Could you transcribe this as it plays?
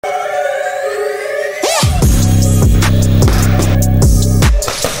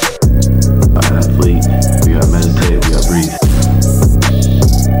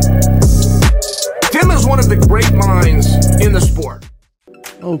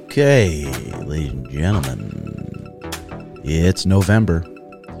Okay, ladies and gentlemen, it's November,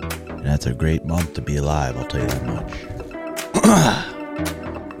 and that's a great month to be alive, I'll tell you that much.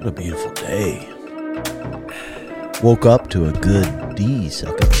 What a beautiful day. Woke up to a good D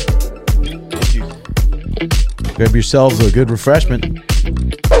sucker. Grab yourselves a good refreshment.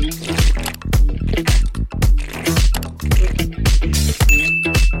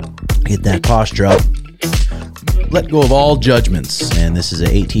 Get that posture up. Let go of all judgments. And this is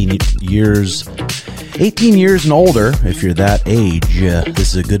 18 years and older. If you're that age,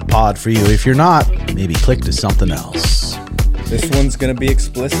 this is a good pod for you. If you're not, maybe click to something else. This one's going to be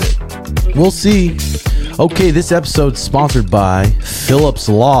explicit. We'll see. Okay, this episode's sponsored by Phillips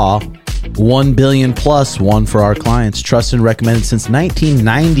Law. 1 billion plus one for our clients. Trusted and recommended since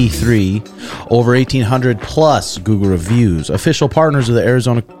 1993. Over 1,800 plus Google reviews. Official partners of the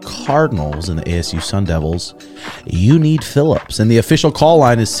Arizona Cardinals and the ASU Sun Devils. You need Phillips. And the official call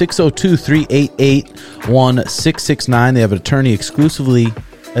line is 602-388-1669. They have an attorney exclusively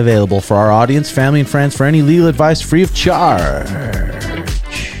available for our audience, family, and friends for any legal advice free of charge.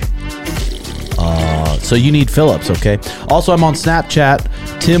 So you need Phillips, okay? Also, I'm on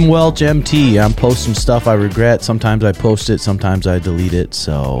Snapchat, Tim Welch MT. I'm posting stuff I regret. Sometimes I post it, sometimes I delete it.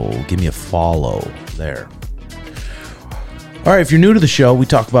 So give me a follow there. All right, if you're new to the show, we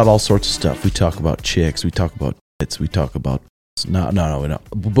talk about all sorts of stuff. We talk about chicks. We talk about tits. We talk about... No, we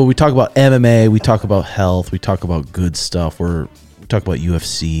don't. But we talk about MMA. We talk about health. We talk about good stuff. We talk about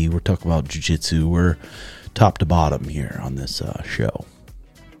UFC. We're talking about jiu-jitsu. We're top to bottom here on this show.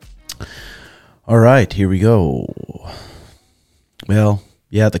 All right, here we go. Well,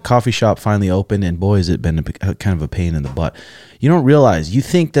 yeah, the coffee shop finally opened, and boy, has it been kind of a pain in the butt. You don't realize, you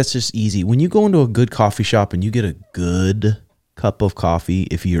think that's just easy. When you go into a good coffee shop and you get a good cup of coffee,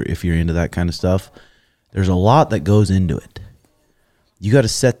 if you're into that kind of stuff, there's a lot that goes into it. You got to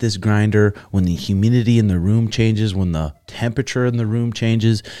set this grinder when the humidity in the room changes, when the temperature in the room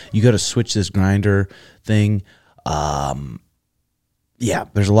changes. You got to switch this grinder thing. Yeah,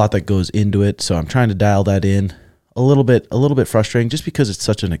 there's a lot that goes into it, so I'm trying to dial that in. A little bit frustrating, just because it's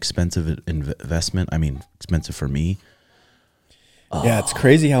such an expensive investment. I mean, expensive for me. Yeah, it's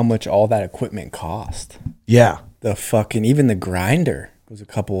crazy how much all that equipment cost. Yeah, Even the grinder was a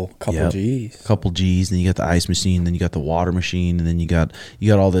couple G's. Couple G's, then you got the ice machine, then you got the water machine, and then you got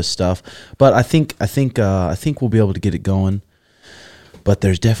all this stuff. But I think we'll be able to get it going. But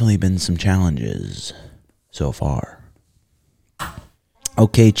there's definitely been some challenges so far.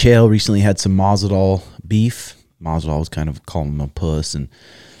 Okay, Chael recently had some Masvidal beef. Masvidal was kind of calling him a puss, and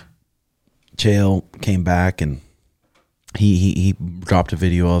Chael came back and he dropped a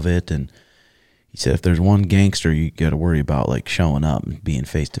video of it, and he said if there's one gangster you got to worry about, like, showing up and being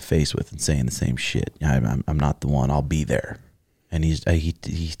face to face with and saying the same shit. I'm not the one. I'll be there, and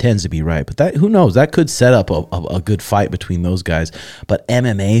he tends to be right. But that, who knows? That could set up a good fight between those guys. But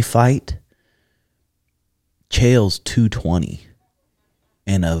MMA fight, Chael's 220.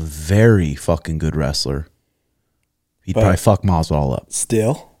 And a very fucking good wrestler. He'd probably fuck Masvidal up.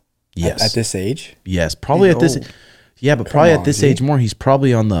 Still? Yes. At this age? Yes. Probably at this... Yeah, but probably at this age more. He's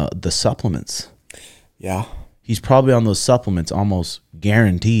probably on the supplements. Yeah. He's probably on those supplements almost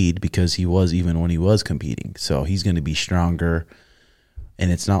guaranteed, because he was, even when he was competing. So he's going to be stronger.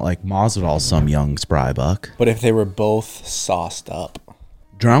 And it's not like Masvidal's some young spry buck. But if they were both sauced up.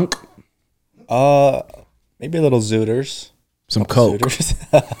 Drunk? Maybe a little Zooters. Some coke.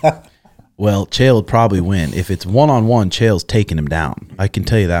 Well, Chael would probably win. If it's one-on-one, Chael's taking him down. I can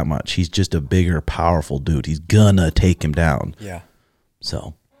tell you that much. He's just a bigger, powerful dude. He's gonna take him down. Yeah.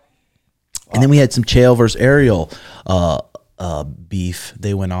 So. And then we had some Chael versus Ariel beef.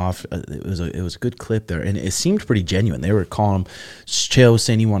 They went off. It was a good clip there, and it seemed pretty genuine. They were calling him, Chael was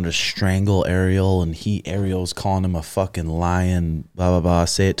saying he wanted to strangle Ariel, and Ariel was calling him a fucking lion, blah, blah, blah,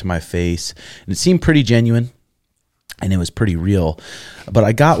 say it to my face. And it seemed pretty genuine. And it was pretty real. But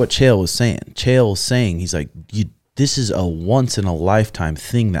I got what Chael was saying. Chael was saying, he's like, this is a once-in-a-lifetime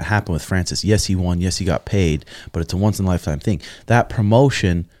thing that happened with Francis. Yes, he won. Yes, he got paid. But it's a once-in-a-lifetime thing. That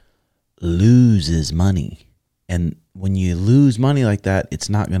promotion loses money. And when you lose money like that, it's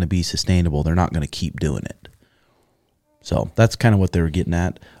not going to be sustainable. They're not going to keep doing it. So that's kind of what they were getting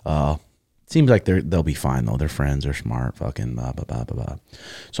at. Seems like they'll be fine, though. They're friends. They're smart. Fucking blah, blah, blah, blah, blah.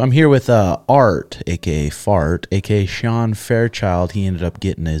 So I'm here with Art, a.k.a. Fart, a.k.a. Sean Fairchild. He ended up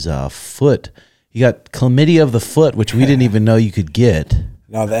getting his foot. He got chlamydia of the foot, which we didn't even know you could get.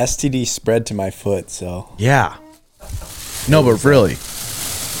 No, the STD spread to my foot, so. Yeah. No, but really.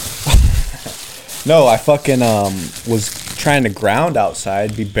 No, I fucking was trying to ground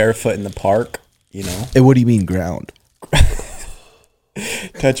outside, be barefoot in the park, you know. And what do you mean ground?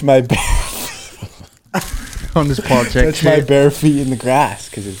 touch my On this project. touch my bare feet in the grass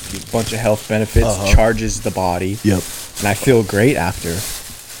because it's a bunch of health benefits, charges the body. Yep. And I feel great after.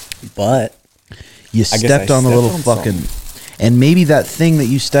 But You stepped on a little fucking, and maybe that thing that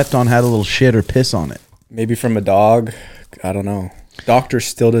you stepped on had a little shit or piss on it. maybe from a dog. I don't know. Doctor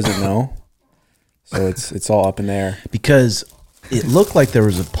still doesn't know. So it's all up in the air. Because it looked like there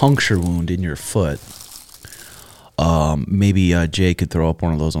was a puncture wound in your foot. Maybe Jay could throw up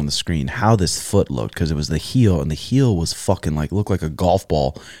one of those on the screen. How this foot looked, because it was the heel, and the heel was fucking like looked like a golf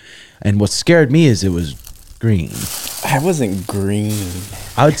ball. And what scared me is it was green. I wasn't green.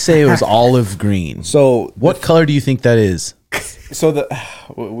 I would say it was olive green. So what color do you think that is? So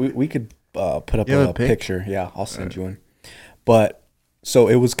we could put up a picture. Yeah, I'll send you one. But so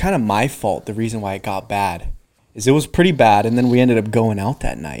it was kind of my fault. The reason why it got bad is it was pretty bad, and then we ended up going out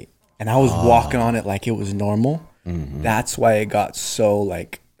that night, and I was walking on it like it was normal. Mm-hmm. That's why it got so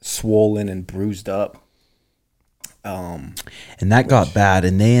like swollen and bruised up. And that got bad,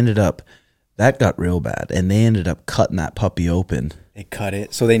 and that got real bad, and they ended up cutting that puppy open. They cut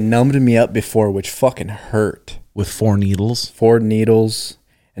it, so they numbed me up before, which fucking hurt. With 4 needles? 4 needles.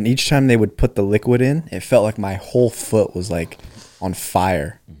 And each time they would put the liquid in, it felt like my whole foot was like on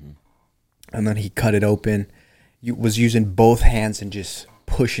fire. Mm-hmm. And then he cut it open. He was using both hands and just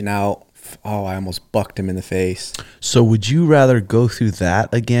pushing out. Oh, I almost bucked him in the face. So would you rather go through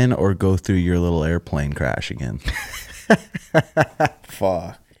that again or go through your little airplane crash again?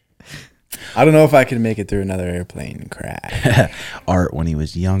 Fuck. I don't know if I could make it through another airplane crash. Art, when he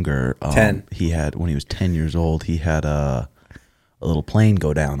was younger, 10. When he was 10 years old, he had a little plane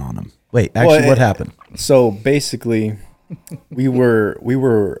go down on him. Wait, actually, what happened? So basically, we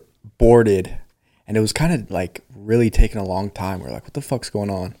were boarded, and it was kind of like really taking a long time. We're like, what the fuck's going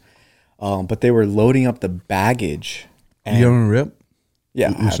on? But they were loading up the baggage. And you want to rip? Yeah.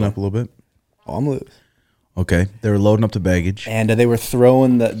 Loosen up a little bit? Oh, I'm loose. Okay. They were loading up the baggage. And they were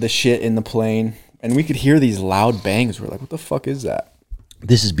throwing the shit in the plane. And we could hear these loud bangs. We're like, what the fuck is that?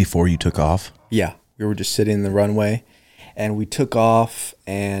 This is before you took off? Yeah. We were just sitting in the runway. And we took off,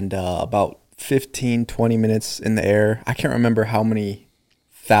 and about 15, 20 minutes in the air. I can't remember how many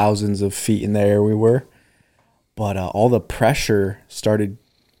thousands of feet in the air we were. But all the pressure started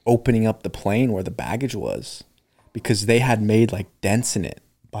opening up the plane where the baggage was, because they had made like dents in it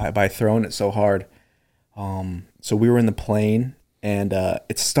by throwing it so hard. So we were in the plane, and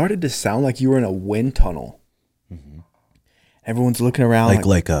it started to sound like you were in a wind tunnel. Mm-hmm. Everyone's looking around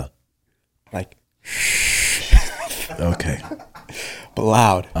like okay, but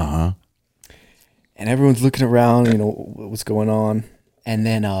loud. Uh-huh. And everyone's looking around, what's going on. And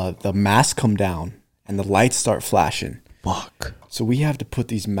then the masks come down and the lights start flashing. Fuck. So we have to put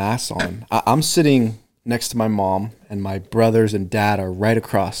these masks on. I'm sitting next to my mom, and my brothers and dad are right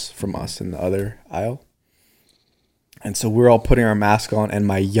across from us in the other aisle. And so we're all putting our mask on, and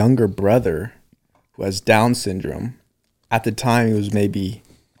my younger brother, who has Down syndrome, at the time he was maybe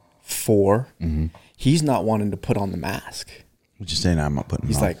 4, mm-hmm. He's not wanting to put on the mask. What you saying? I'm not putting it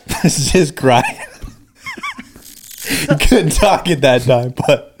on. He's like, this is his crying. He couldn't talk at that time,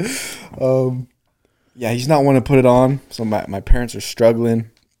 but yeah, he's not wanting to put it on. So my parents are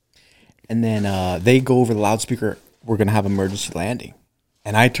struggling. And then they go over the loudspeaker, we're going to have emergency landing.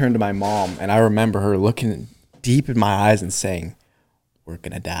 And I turned to my mom, and I remember her looking deep in my eyes and saying, we're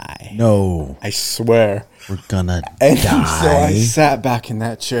going to die. No. I swear. We're going to die. So I sat back in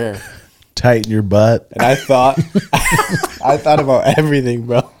that chair. Tighten your butt. And I thought about everything,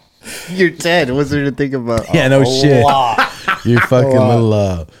 bro. You're 10. What's there to think about? Yeah, no shit. You fucking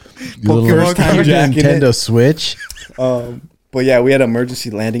little Nintendo Switch. But yeah, we had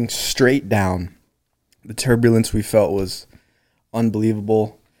emergency landing straight down. The turbulence we felt was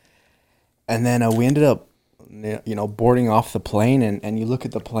unbelievable. And then we ended up, boarding off the plane. And you look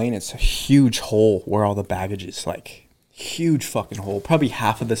at the plane, it's a huge hole where all the baggage is, like huge fucking hole, probably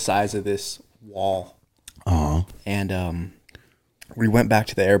half of the size of this wall. Uh-huh. And we went back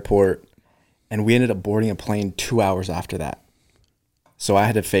to the airport, and we ended up boarding a plane 2 hours after that. So I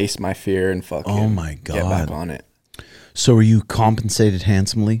had to face my fear and fucking get back on it. So were you compensated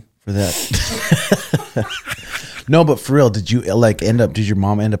handsomely for that? No, but for real, did you did your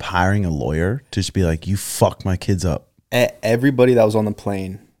mom end up hiring a lawyer to just be like, you fucked my kids up? Everybody that was on the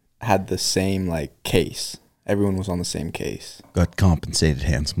plane had the same case. Everyone was on the same case. Got compensated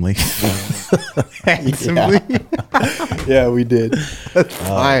handsomely. Handsomely? Yeah, we did. That's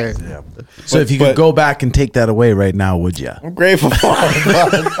fire. Yeah. So if you could go back and take that away right now, would you? I'm grateful for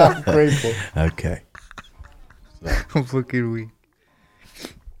it. I'm grateful. Okay. I'm fucking weak.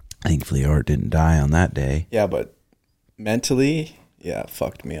 Thankfully, Art didn't die on that day. Yeah, but mentally, Yeah, it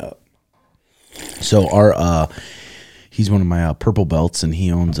fucked me up. So our he's one of my purple belts, and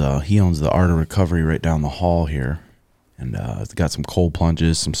he owns the Art of Recovery right down the hall here, and it's got some cold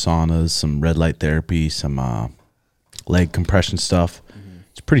plunges, some saunas, some red light therapy, some leg compression stuff.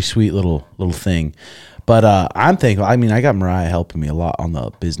 It's a pretty sweet little thing. But I'm thankful. I mean, I got Mariah helping me a lot on the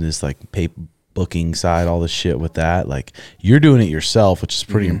business, like pay booking side, all this shit with that. Like, you're doing it yourself, which is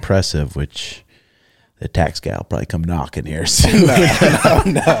pretty impressive, which the tax gal will probably come knocking here soon.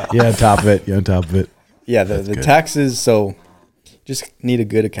 No. You're on top of it. You're on top of it. Yeah, the taxes, so just need a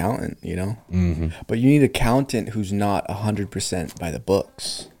good accountant, you know? Mm-hmm. But you need an accountant who's not 100% by the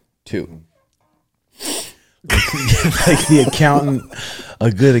books, too. Like the accountant,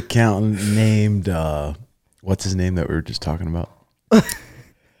 a good accountant named, what's his name that we were just talking about?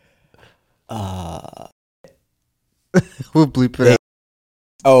 We'll bleep it out.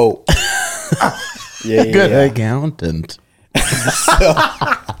 Oh. yeah. Good accountant.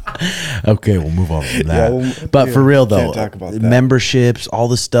 Okay, we'll move on from that. But for real though, talk about that. memberships, all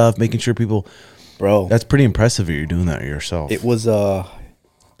the stuff, making sure people, Bro, that's pretty impressive that you're doing that yourself. it was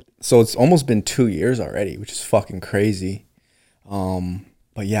so it's almost been 2 years already, which is fucking crazy.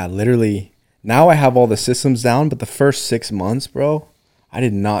 But yeah, literally now I have all the systems down, but the first 6 months, bro, I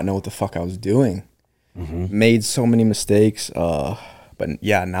did not know what the fuck I was doing. Made so many mistakes. But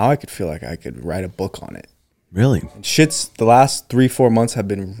yeah, now I could feel like I could write a book on it. Really? And shit's the last 3-4 months have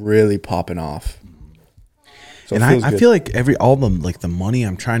been really popping off. So And it feels I good. feel like all the money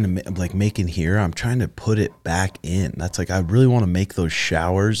I'm trying to making here, I'm trying to put it back in. That's like, I really want to make those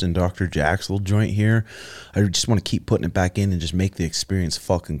showers in Dr. Jack's little joint here. I just want to keep putting it back in and just make the experience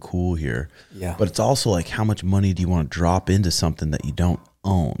fucking cool here. Yeah. But it's also like, how much money do you want to drop into something that you don't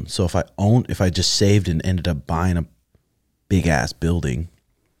own? So if I just saved and ended up buying a big ass building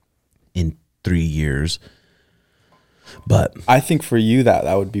in 3 years, but I think for you that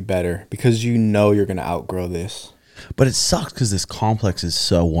would be better because you know you're gonna outgrow this. But it sucks because this complex is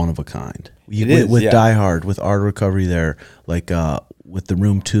so one of a kind. It is, with yeah. Die Hard, with Art of Recovery there, like with the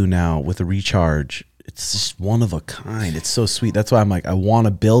Room 2 now, with the Recharge, it's just one of a kind. It's so sweet. That's why I'm like, I want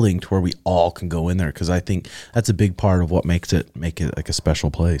a building to where we all can go in there, because I think that's a big part of what make it like a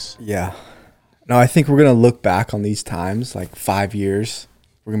special place. Yeah. No, I think we're gonna look back on these times like 5 years.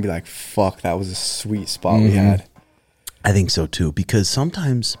 We're gonna be like, fuck, that was a sweet spot we had. I think so too, because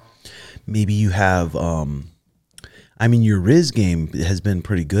sometimes maybe you have, I mean, your Riz game has been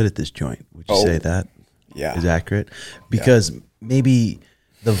pretty good at this joint. Would you say that Yeah. is accurate? Because maybe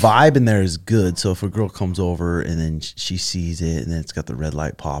the vibe in there is good. So if a girl comes over and then she sees it and then it's got the red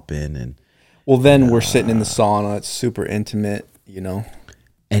light pop in, and Well, then we're sitting in the sauna. It's super intimate, you know.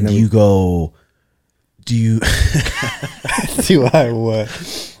 and you go, do you Do I what?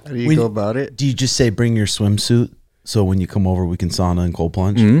 How do you go about it? do you just say bring your swimsuit so when you come over we can sauna and cold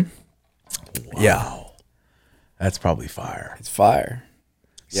plunge? Yeah, That's probably fire. it's fire.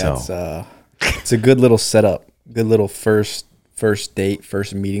 Yeah, So- it's a good little setup. Good little first date,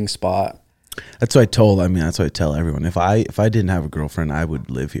 first meeting spot. That's what I tell everyone. If I didn't have a girlfriend, I would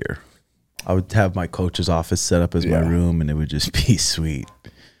live here. I would have my coach's office set up as my Yeah. room, and it would just be sweet.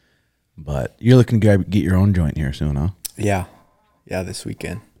 But you're looking to get your own joint here soon, huh? Yeah, this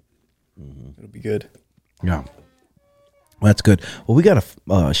weekend. It'll be good. Yeah. Well, that's good. Well, we got a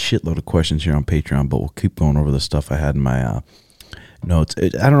shitload of questions here on Patreon, but we'll keep going over the stuff I had in my notes. I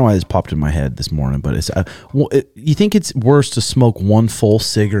don't know why this popped in my head this morning, but it's you think it's worse to smoke one full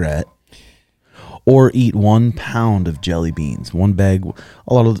cigarette or eat 1 pound of jelly beans? One bag.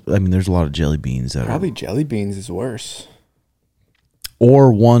 There's a lot of jelly beans that Probably jelly beans is worse.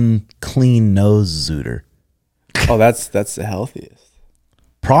 or one clean nose zooter. Oh, that's the healthiest.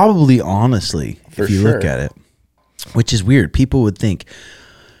 Probably, honestly, For if you look sure. at it, which is weird. People would think,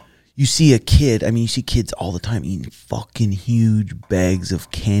 you see a kid, you see kids all the time eating fucking huge bags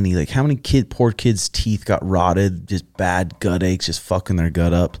of candy. Like, how many poor kids' teeth got rotted, just bad gut aches, just fucking their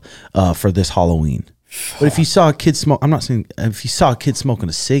gut up for this Halloween? But if you saw a kid smoke, I'm not saying, if you saw a kid smoking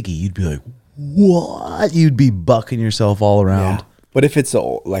a ciggy, you'd be like, what? You'd be bucking yourself all around. Yeah. But if it's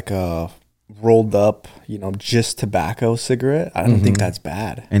like a rolled up, just tobacco cigarette, I don't think that's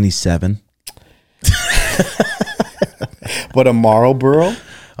bad. And he's 7. But a Marlboro,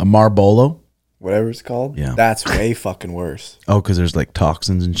 A Marlboro. whatever it's called, Yeah. that's way fucking worse. Oh, because there's like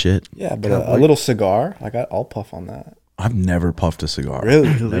toxins and shit. Yeah, but a little cigar, I'll puff on that. I've never puffed a cigar. Really?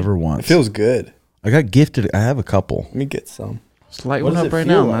 Never once. It feels good. I got gifted. I have a couple. Let me get some. Just light What one does up it right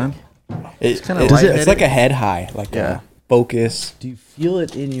feel now, like? man. It's kinda it's like a head high, like Yeah. a focus. Do you feel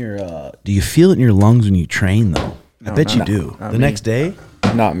it in your Do you feel it in your lungs when you train though? I bet you do. not The me. next day?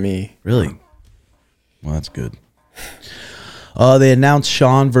 Not me. Really? Well, that's good. They announced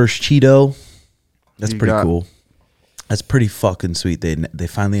Sean versus Chito. That's You pretty got- cool. That's pretty fucking sweet. They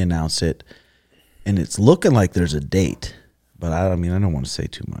finally announced it, and it's looking like there's a date. But I don't want to say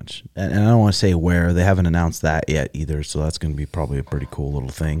too much, and I don't want to say where. They haven't announced that yet either. So that's going to be probably a pretty cool little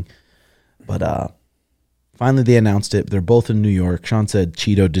thing. But finally they announced it. They're both in New York. Sean said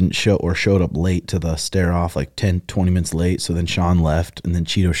Chito didn't show or showed up late to the stare off, like 10, 20 minutes late. So then Sean left, and then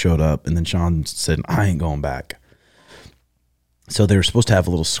Chito showed up, and then Sean said, I ain't going back. So they were supposed to have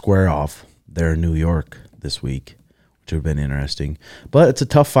a little square off there in New York this week, which would have been interesting. But it's a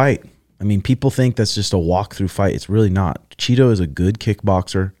tough fight. I mean, people think that's just a walk-through fight. It's really not. Chito is a good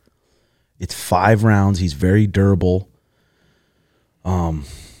kickboxer. It's 5 rounds. He's very durable. The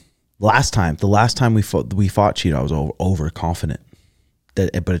last time we fought Chito, I was overconfident.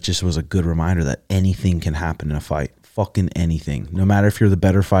 But it just was a good reminder that anything can happen in a fight. Fucking anything. No matter if you're the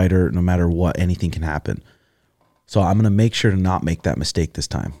better fighter, no matter what, anything can happen. So I'm going to make sure to not make that mistake this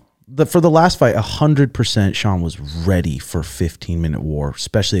time. For the last fight, 100% Sean was ready for 15-minute war,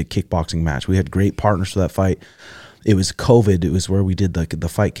 especially a kickboxing match. We had great partners for that fight. It was COVID. It was where we did the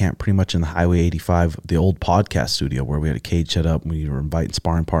fight camp pretty much in the Highway 85, the old podcast studio where we had a cage set up and we were inviting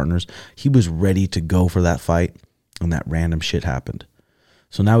sparring partners. He was ready to go for that fight, and that random shit happened.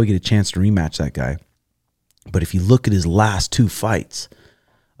 So now we get a chance to rematch that guy. But if you look at his last 2 fights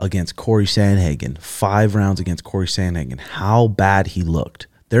against Corey Sandhagen, 5 rounds against Corey Sandhagen, how bad he looked.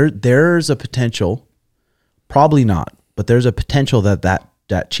 There's a potential, probably not, but there's a potential that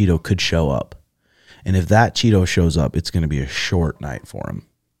Chito could show up. And if that Chito shows up, it's going to be a short night for him.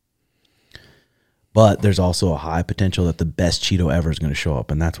 But there's also a high potential that the best Chito ever is going to show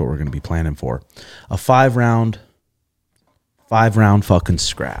up, and that's what we're going to be planning for. A 5-round fucking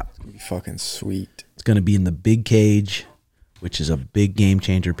scrap. It's gonna be fucking sweet. It's going to be in the big cage, which is a big game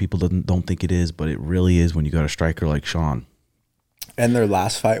changer. People don't think it is, but it really is when you got a striker like Sean. And their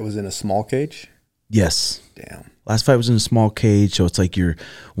last fight was in a small cage? Yes. Damn. Last fight was in a small cage, so it's like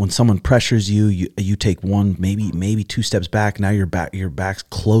when someone pressures you take one, maybe 2 steps back. Now your back's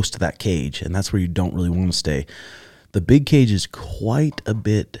close to that cage, and that's where you don't really want to stay. The big cage is quite a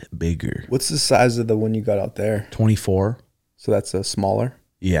bit bigger. What's the size of the one you got out there? 24. So that's a smaller?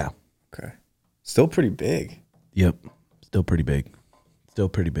 Yeah. Okay. Still pretty big. Yep. Still pretty big.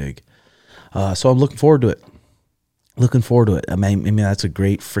 So I'm looking forward to it. I mean, that's a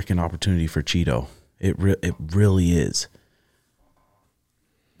great freaking opportunity for Chito. It really is.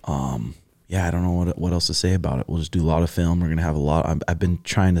 Yeah, I don't know what else to say about it. We'll just do a lot of film. We're gonna have a lot. I've been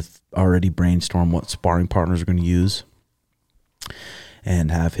trying to already brainstorm what sparring partners are gonna use,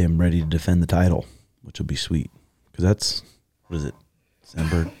 and have him ready to defend the title, which will be sweet. Because that's, what is it?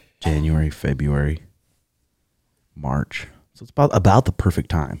 December, January, February, March. So it's about the perfect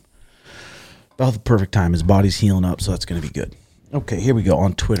time. About the perfect time. His body's healing up, so that's going to be good. Okay, here we go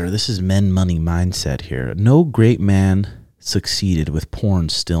on Twitter. This is Men Money Mindset here. No great man succeeded with porn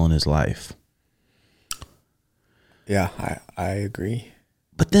still in his life. Yeah, I agree.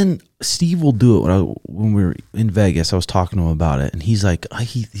 But then Steve will do it. When we were in Vegas, I was talking to him about it, and he's like,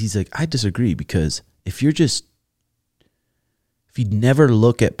 I disagree, because if you never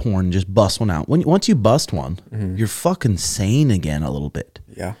look at porn and just bust one out, once you bust one, you're fucking sane again a little bit.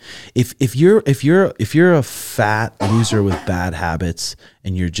 Yeah. If you're a fat loser with bad habits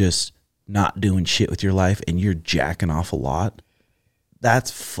and you're just not doing shit with your life and you're jacking off a lot,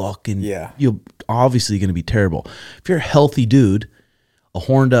 that's fucking, you're obviously going to be terrible. If you're a healthy dude, a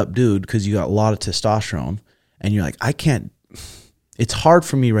horned up dude, because you got a lot of testosterone, and you're like, it's hard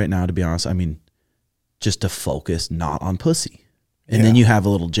for me right now, to be honest. I mean, just to focus not on pussy. And then you have a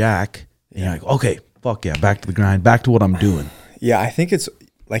little jack, and you're like, okay, fuck yeah, back to the grind, back to what I'm doing. Yeah, I think it's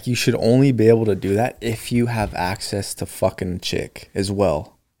like you should only be able to do that if you have access to fucking chick as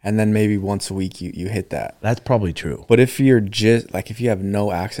well. And then maybe once a week you hit that. That's probably true. But if you're just like, if you have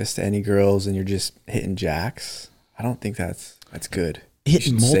no access to any girls and you're just hitting jacks, I don't think that's good.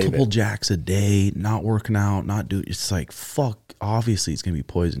 Hitting multiple jacks a day, not working out, not doing, it's like, fuck, obviously it's going to be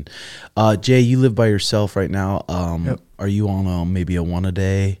poison. Jay, you live by yourself right now. Yep. Are you on maybe a 1 a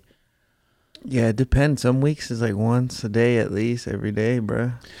day? Yeah, it depends. Some weeks it's like once a day at least, every day,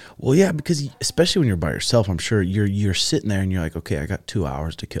 bro. Well, yeah, because especially when you're by yourself, I'm sure you're sitting there and you're like, okay, I got 2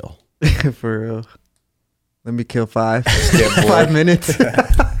 hours to kill. For real. Let me kill 5. 5 minutes.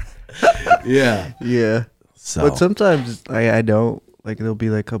 Yeah. Yeah. So. But sometimes I don't. Like, there'll be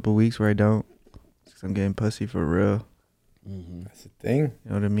like a couple weeks where I don't. Because I'm getting pussy for real. Mm-hmm. That's the thing. You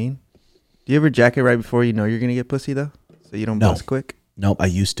know what I mean? Do you ever jack it right before you know you're going to get pussy, though? So you don't bust quick? Nope, I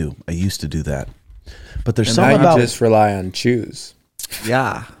used to do that. But there's And something now about... you just rely on chews.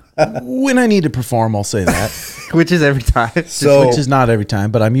 Yeah. When I need to perform, I'll say that. Which is every time. So, Which is not every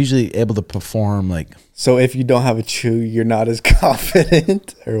time, but I'm usually able to perform like. so if you don't have a chew, you're not as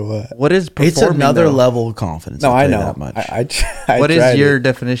confident, or what? What is performing? It's another though? level of confidence. No, I'll I tell you know. that much. I What is tried your it.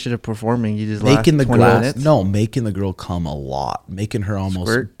 definition of performing? You just Making the last 20 girl, minutes? no, making the girl come a lot, making her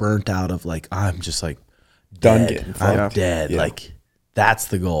almost Squirt? burnt out of like I'm just like Done dead. getting I'm fucked. dead. Yeah. Like that's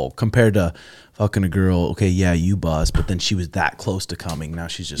the goal compared to fucking a girl. Okay, yeah, you bust, but then she was that close to coming. Now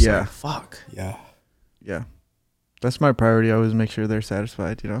she's just like fuck. Yeah. Yeah. That's my priority. I always make sure they're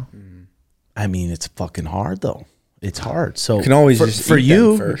satisfied, you know? I mean, it's fucking hard though. It's hard. So You can always for, just for eat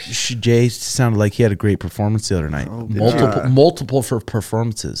you, them first. Jay sounded like he had a great performance the other night. Oh, multiple for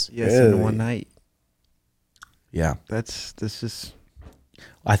performances. Yes, Really? in one night. Yeah, This is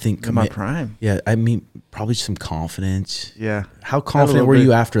I think in my prime. Yeah, I mean, probably some confidence. Yeah. How little confident were bit.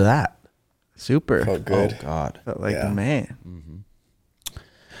 you after that? Super. Felt good. Oh God. Felt like Yeah. a man.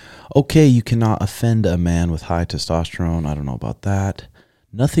 Okay, you cannot offend a man with high testosterone. I don't know about that.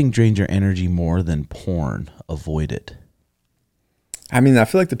 Nothing drains your energy more than porn. Avoid it. I mean, I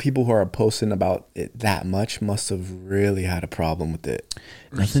feel like the people who are posting about it that much must have really had a problem with it.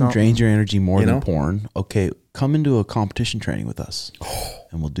 Nothing something. drains your energy more You than know? porn. Okay, come into a competition training with us,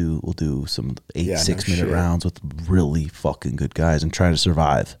 and we'll do some 8 Yeah, no 6-minute shit. rounds with really fucking good guys and try to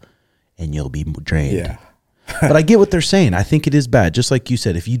survive, and you'll be drained. Yeah. But I get what they're saying. I think it is bad. Just like you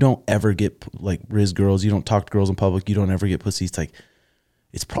said, if you don't ever get like Riz girls, you don't talk to girls in public, you don't ever get pussy. It's like,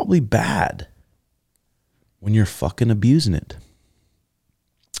 it's probably bad when you're fucking abusing it.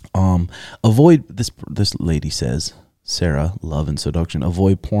 Avoid this lady says, Sarah, love and seduction.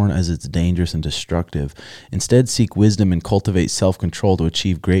 Avoid porn as it's dangerous and destructive. Instead, seek wisdom and cultivate self-control to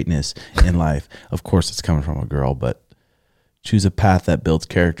achieve greatness in life. Of course, it's coming from a girl, but choose a path that builds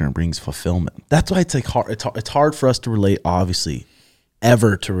character and brings fulfillment. That's why it's like hard. It's hard for us to relate, obviously,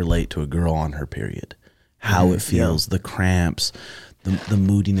 ever to relate to a girl on her period, how it feels, the cramps, the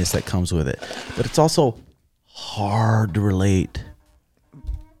moodiness that comes with it. But it's also hard to relate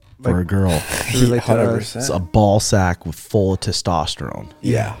for a girl. To relate to us. 100%. It's a ball sack with full of testosterone.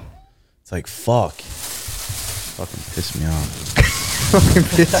 Yeah. It's like, fuck. Fucking piss me off. Fucking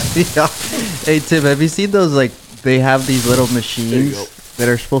piss me off. Hey, Tim, have you seen those, like, they have these little machines that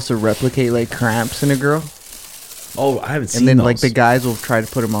are supposed to replicate, like, cramps in a girl? Oh, I haven't seen And then, those. like, the guys will try to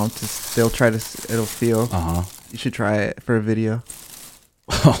put them on. They'll try to, it'll feel. Uh-huh. You should try it for a video.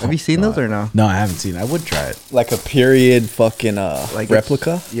 Have you seen those or no? No, I haven't seen it. I would try it. Like a period fucking Like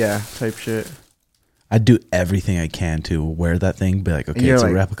replica. Yeah, type shit. I'd do everything I can to wear that thing. Be like, And okay, you're it's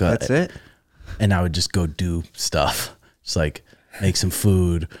like, a replica. That's it? And I would just go do stuff. Just like make some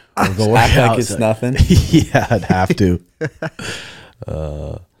food or go work Act out. like it's nothing. Yeah, I'd have to.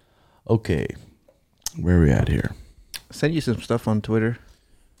 Okay. Where are we at here? Send you some stuff on Twitter.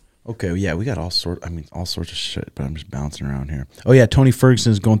 Okay, yeah, we got all sorts of shit, but I'm just bouncing around here. Oh yeah, Tony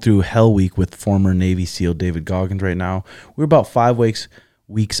Ferguson is going through Hell Week with former Navy SEAL David Goggins right now. We're about 5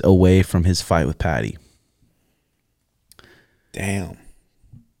 weeks away from his fight with Patty. Damn.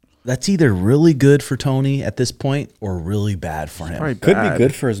 That's either really good for Tony at this point or really bad for him. Probably Could bad. be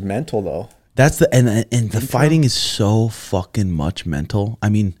good for his mental though. That's and the fighting is so fucking much mental. I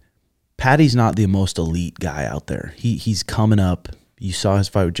mean, Patty's not the most elite guy out there. He's coming up. You saw his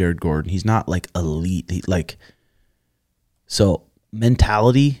fight with Jared Gordon. He's not like elite. So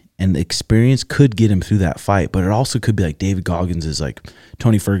mentality and experience could get him through that fight, but it also could be like David Goggins is like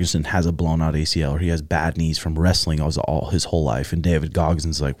Tony Ferguson has a blown out ACL or he has bad knees from wrestling all his whole life, and David Goggins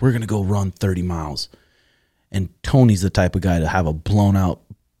is like, we're gonna go run 30 miles, and Tony's the type of guy to have a blown out,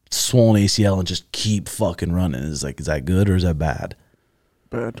 swollen ACL and just keep fucking running. Is like, is that good or is that bad?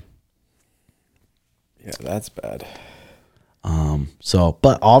 Bad. Yeah, that's bad. So,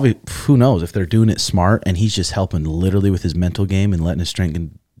 but obviously, who knows if they're doing it smart and he's just helping literally with his mental game and letting his strength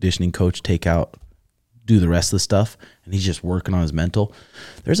and conditioning coach do the rest of the stuff, and he's just working on his mental.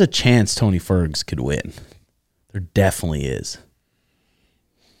 There's a chance Tony Fergs could win. There definitely is.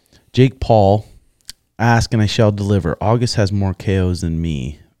 Jake Paul, ask and I shall deliver. August has more KOs than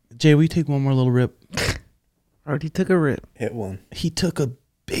me. Jay, will you take one more little rip? Already took a rip. Hit one. He took a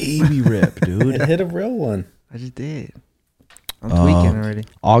baby rip, dude. Hit a real one. I just did. I'm tweaking already.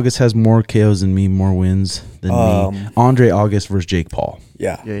 August has more KOs than me, more wins than me. Andre August versus Jake Paul.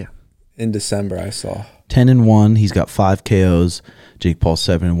 Yeah. Yeah. In December, I saw. 10-1. He's got 5 KOs. Jake Paul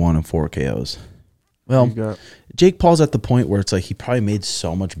 7-1 and 4 KOs. Well, You got- Jake Paul's at the point where it's like he probably made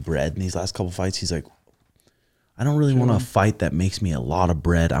so much bread in these last couple fights. He's like, I don't really want a fight that makes me a lot of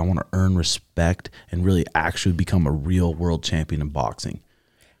bread. I want to earn respect and really actually become a real world champion in boxing.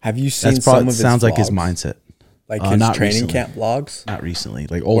 Have you seen That's some probably of his sounds like his vlogs? mindset. Like his not training recently. camp vlogs? Not recently,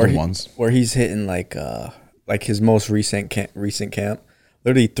 like older ones. Where he's hitting like his most recent camp.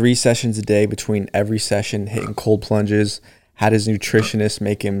 Literally 3 sessions a day between every session, hitting cold plunges, had his nutritionist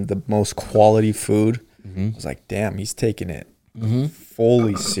make him the most quality food. I was like, damn, he's taking it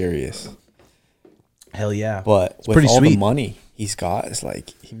fully serious. Hell yeah. But it's with pretty all sweet. the money he's got, it's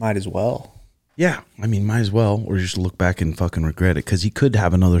like he might as well. Yeah, I mean, might as well, or just look back and fucking regret it, because he could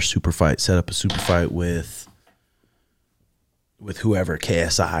have another super fight, set up a super fight with whoever,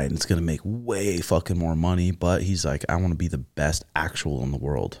 KSI, and it's gonna make way fucking more money. But he's like, I want to be the best actual in the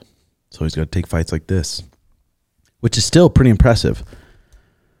world, so he's got to take fights like this, which is still pretty impressive.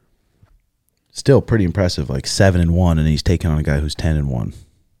 Still pretty impressive, like 7-1, and he's taking on a guy who's 10-1.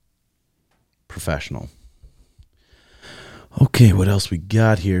 Professional. Okay, what else we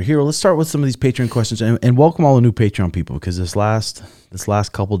got here? Here, let's start with some of these Patreon questions, and welcome all the new Patreon people, because this last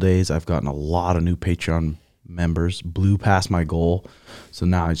couple days I've gotten a lot of new Patreon members. Blew past my goal, so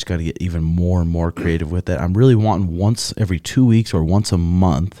now I just got to get even more and more creative with it. I'm really wanting once every 2 weeks or once a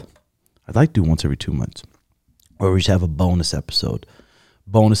month. I'd like to do once every 2 months, where we just have a bonus episode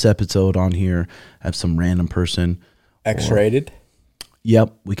on here. Have some random person. X-rated?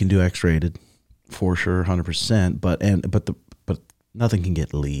 Yep, we can do X-rated for sure, 100%. But nothing can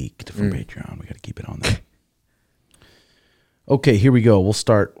get leaked from Patreon. We got to keep it on there. Okay, here we go. We'll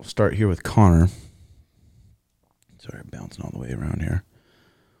start here with Connor. Sorry, I'm bouncing all the way around here.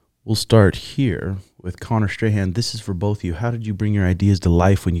 We'll start here with Connor Strahan. This is for both of you. How did you bring your ideas to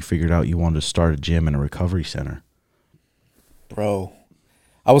life when you figured out you wanted to start a gym and a recovery center? Bro,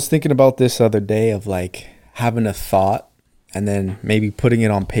 I was thinking about this the other day of like having a thought and then maybe putting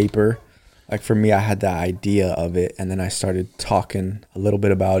it on paper. Like for me, I had the idea of it, and then I started talking a little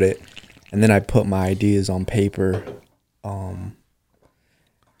bit about it, and then I put my ideas on paper.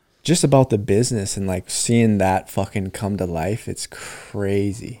 Just about the business, and like seeing that fucking come to life, it's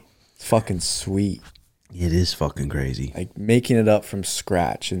crazy. It's fucking sweet. It is fucking crazy. Like making it up from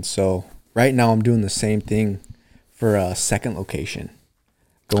scratch. And so right now I'm doing the same thing for a second location,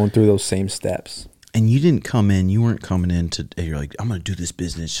 going through those same steps. And you weren't coming in to, you're like, I'm going to do this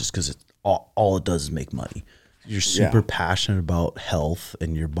business just because all it does is make money. You're super passionate about health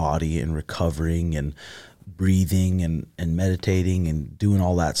and your body and recovering and breathing and meditating and doing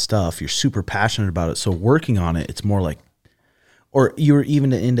all that stuff. You're super passionate about it. So working on it, it's more like, or you were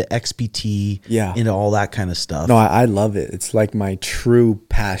even into XPT, into all that kind of stuff. No, I love it. It's like my true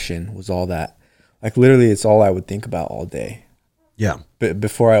passion was all that. Like literally it's all I would think about all day. Yeah. But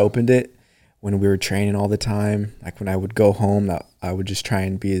before I opened it, when we were training all the time, like when I would go home, I would just try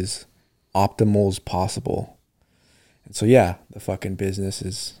and be as optimal as possible. And so, yeah, the fucking business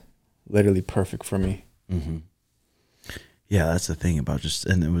is literally perfect for me. Mm-hmm. Yeah, that's the thing about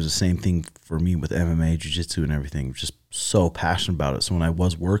and it was the same thing for me with MMA, jiu-jitsu and everything. Just so passionate about it. So when I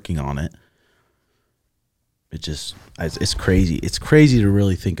was working on it, it's crazy. It's crazy to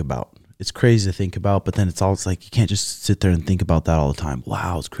really think about. It's crazy to think about, but then it's like you can't just sit there and think about that all the time.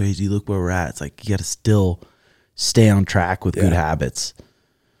 Wow, it's crazy. Look where we're at. It's like you got to still stay on track with good habits.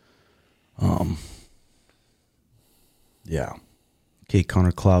 Yeah. Okay,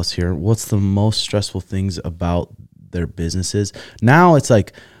 Connor Klaus here. What's the most stressful things about their businesses? Now it's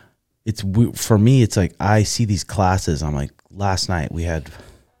like, for me, it's like I see these classes. I'm like, last night we had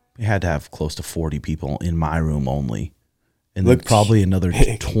to have close to 40 people in my room only. And then probably another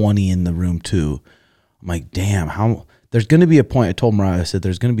 20 in the room too. I'm like, damn, there's going to be a point. I told Mariah, I said,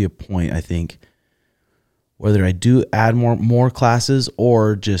 there's going to be a point, I think, whether I do add more classes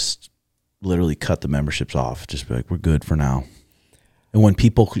or just literally cut the memberships off. Just be like, we're good for now. And when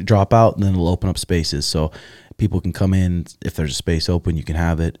people drop out, then it'll open up spaces. So people can come in. If there's a space open, you can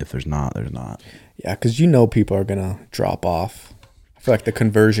have it. If there's not, there's not. Yeah, because people are going to drop off. I feel like the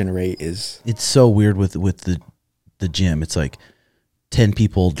conversion rate is... It's so weird with the gym. It's like 10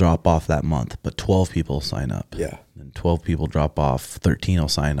 people drop off that month, but 12 people sign up. Yeah. And 12 people drop off, 13 will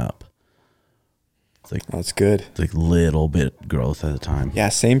sign up. It's like, that's good. It's like little bit growth at a time. Yeah,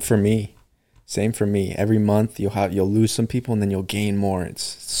 same for me. Every month you'll lose some people and then you'll gain more. It's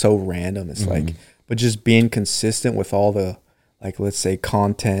so random. It's like, but just being consistent with all the, like, let's say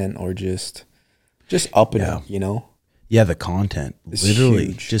content or just upping it, you know? Yeah, the content. It's literally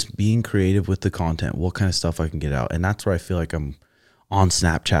huge. Just being creative with the content, what kind of stuff I can get out. And that's where I feel like I'm on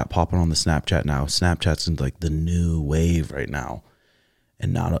Snapchat, popping on the Snapchat now. Snapchat's like the new wave right now.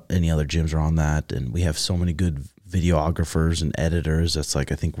 And not any other gyms are on that. And we have so many good videographers and editors. That's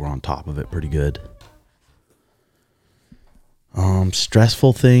like, I think we're on top of it pretty good.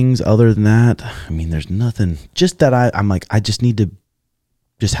 Stressful things other than that, I mean, there's nothing. Just that I'm like, I just need to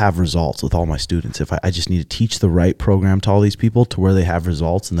just have results with all my students. If I just need to teach the right program to all these people to where they have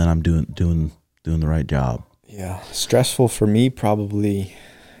results, and then I'm doing the right job. Yeah, stressful for me probably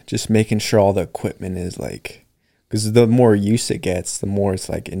just making sure all the equipment is like, because the more use it gets, the more it's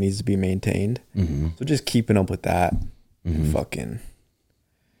like it needs to be maintained. Mm-hmm. So just keeping up with that, and fucking.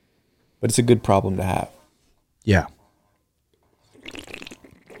 But it's a good problem to have. Yeah.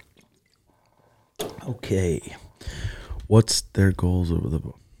 Okay. What's their goals over the?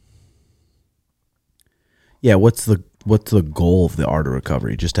 Yeah, what's the goal of the art of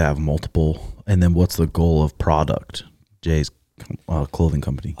recovery? Just to have multiple, and then what's the goal of product? Jay's clothing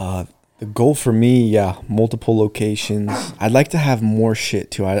company. The goal for me, multiple locations. I'd like to have more shit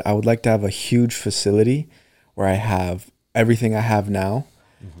too. I would like to have a huge facility where I have everything I have now,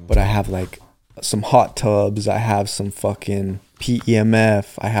 but I have like some hot tubs. I have some fucking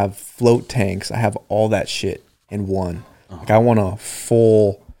PEMF. I have float tanks. I have all that shit in one. Like I want a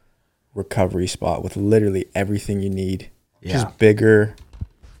full recovery spot with literally everything you need. Yeah. Just bigger,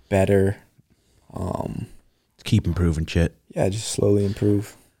 better. Keep improving shit. Yeah, just slowly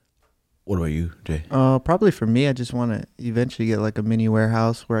improve. What about you, Jay? Probably for me, I just want to eventually get like a mini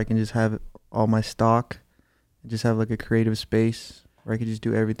warehouse where I can just have all my stock, and just have like a creative space where I could just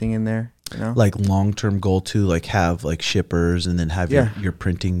do everything in there. You know? Like long-term goal too, like have like shippers and then have your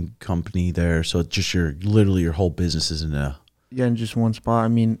printing company there. So it's just literally your whole business is in a. Yeah, in just one spot. I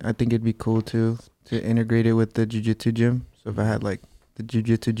mean, I think it'd be cool to integrate it with the jiu-jitsu gym. So if I had like the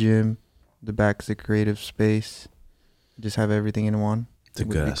jiu-jitsu gym, the back's the creative space, just have everything in one. It's a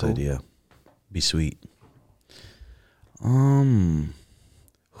good ass idea. Be sweet.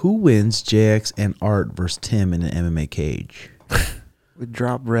 Who wins JX and Art versus Tim in an MMA cage? We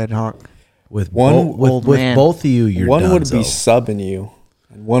drop RedHawk. With One with both of you, you're one done, would be subbing you,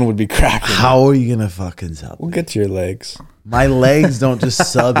 and one would be cracking. How are you gonna fucking sub? We'll get to your legs. My legs don't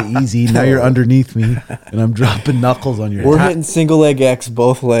just sub easy. Now you're underneath me, and I'm dropping knuckles on your. We're hitting single leg X,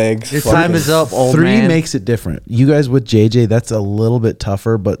 both legs. Your time is up, old 3 man. makes it different. You guys with JJ, that's a little bit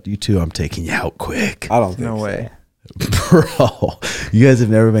tougher, but you two, I'm taking you out quick. I don't think No so. way. Bro, you guys have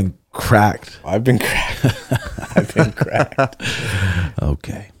never been cracked. I've been cracked. I've been cracked.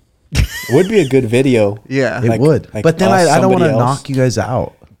 Okay. It would be a good video. Yeah. It Like- would. like but then us, I don't want to somebody else. knock you guys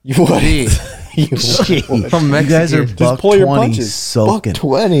out. You would. Gee. You Gee, would. From you guys are Mexican. buck Just pull your 20 punches. soaking. Buck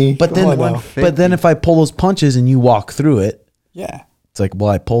 20. But then, Come on now. but then if I pull those punches and you walk through it, Yeah. it's like, well,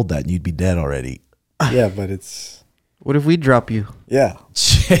 I pulled that and you'd be dead already. Yeah, but it's... What if we drop you? Yeah.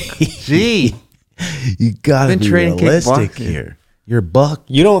 Gee. You gotta Been be training realistic kickboxing. here. You're buck.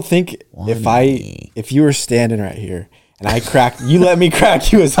 You don't think if you were standing right here and I cracked... You let me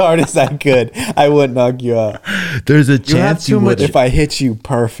crack you as hard as I could, I wouldn't knock you out. There's a chance too you much- would. If I hit you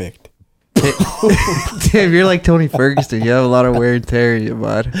perfect. Damn, you're like Tony Ferguson. You have a lot of wear and tear in you,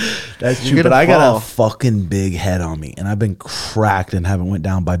 bud. That's You're true, but gonna I got fall. a fucking big head on me, and I've been cracked and haven't went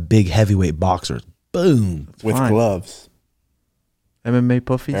down by big heavyweight boxers. Boom. With fine. gloves. MMA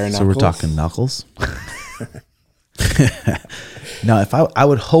puffies. Bare So we're Knuckles? talking knuckles. Now, if I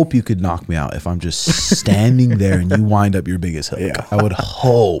would hope you could knock me out if I'm just standing there and you wind up your biggest hook. Yeah. I would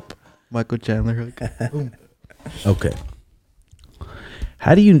hope. Michael Chandler hook. Boom. Okay.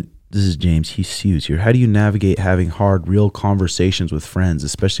 How do you? This is James. He sues here. How do you navigate having hard, real conversations with friends,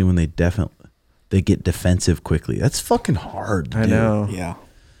 especially when they get defensive quickly? That's fucking hard to I do. know. Yeah.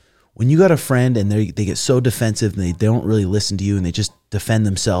 When you got a friend and they get so defensive and they don't really listen to you and they just defend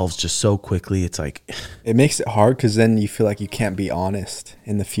themselves just so quickly, it's like, It makes it hard because then you feel like you can't be honest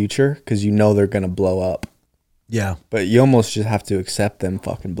in the future because you know they're going to blow up. yeah, But you almost just have to accept them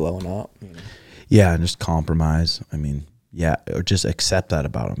fucking blowing up. You know? yeah, and just compromise. I mean, yeah, or just accept that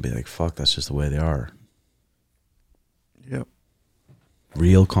about them. Be like, fuck, that's just the way they are. Yep.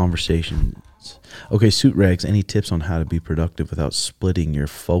 Real conversations. Okay, Suit Regs, any tips on how to be productive without splitting your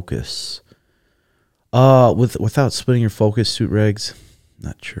focus? Without splitting your focus, Suit Regs,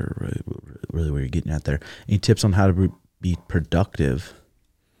 not sure really where you're getting at there. Any tips on how to be productive?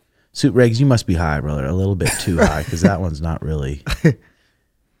 Suit Regs, you must be high, brother. A little bit too high, because that one's not really.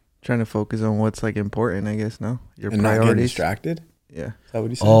 Trying to focus on what's like important, I guess. No, your And not getting priorities. distracted. Yeah. Is that what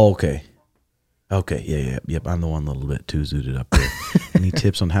you said? Oh, okay. Okay, yep. I'm the one a little bit too zooted up there. Any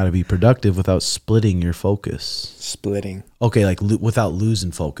tips on how to be productive without splitting your focus? Splitting. Okay, like without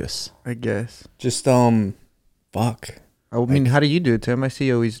losing focus. I guess. Just, fuck. I mean, how do you do it, Tim? I see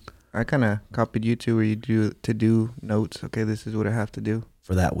you always. I kind of copied you too, where you do to-do notes. Okay, this is what I have to do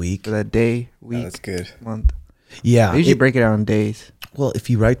For that week? for that day, Yeah, week, that's good. month. Yeah. I usually break it out in days. Well, if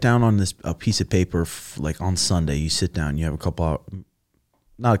you write down on a piece of paper, like on Sunday, you sit down, you have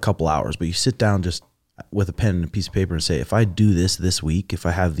not a couple hours, but you sit down just with a pen and a piece of paper and say, if I do this week, if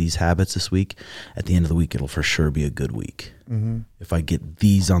I have these habits this week, at the end of the week, it'll for sure be a good week. If I get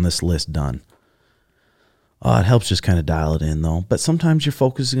these on this list done. It helps just kind of dial it in, though. But sometimes your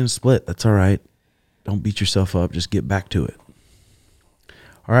focus is going to split. That's all right. Don't beat yourself up. Just get back to it.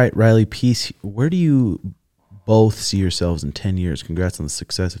 All right, Riley, peace. Where do you both see yourselves in 10 years? Congrats on the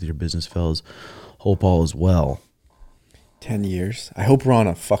success with your business, fellas. Hope all is well. 10 years. I hope we're on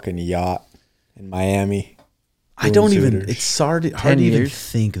a fucking yacht in Miami. I don't even, Zooters. it's hard to even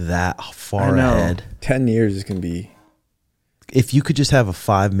think that far ahead. 10 years is going to be. If you could just have a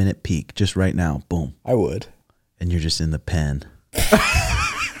 5-minute peek just right now, boom. I would. And you're just in the pen.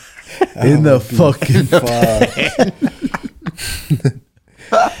 In the fucking pen.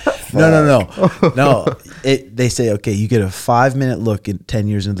 No. They say, okay, you get a 5-minute look in 10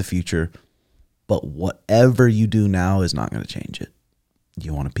 years into the future, but whatever you do now is not going to change it.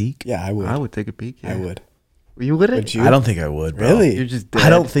 You want to peek? Yeah, I would. I would take a peek. Yeah. I would. You wouldn't? Would you? I don't think I would, bro. Really? You're just dead. I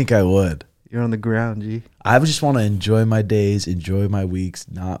don't think I would. You're on the ground, G. I would just want to enjoy my days, enjoy my weeks,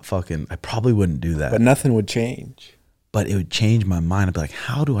 not fucking, I probably wouldn't do that. But nothing would change. But it would change my mind. I'd be like,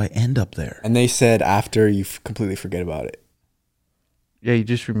 how do I end up there? And they said after you completely forget about it. Yeah, you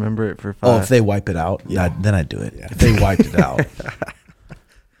just remember it for 5. Oh, if they wipe it out, then I'd do it. Yeah. If they wiped it out,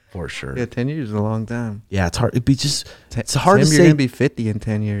 for sure. Yeah, 10 years is a long time. Yeah, it's hard. It'd be just, it's hard Tim, to say. You're going to be 50 in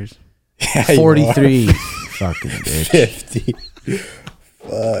 10 years. Yeah, 43. Fucking bitch. 50.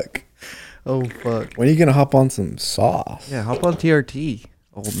 Fuck. Oh, fuck. When are you going to hop on some sauce? Yeah, hop on TRT,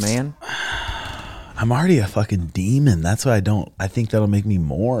 old man. I'm already a fucking demon. That's why I think that'll make me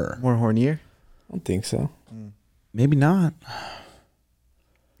more. More hornier? I don't think so. Maybe not.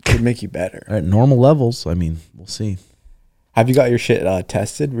 Could make you better. At normal levels, I mean, we'll see. Have you got your shit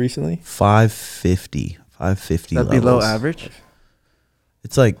tested recently? 550. 550 That'd levels. be low average?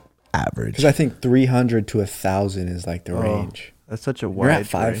 It's like average. Because I think 300 to 1,000 is like the range. That's such a You're wide at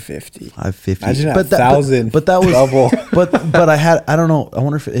 550. 550. Imagine at but 1,000. But that was double. But I don't know. I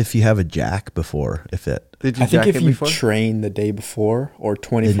wonder if you have a jack before. Did you I think jack if it you before? train the day before or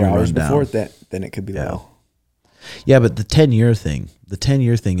 24 Then you hours run down. before, then it could be low. Yeah, but the 10-year thing,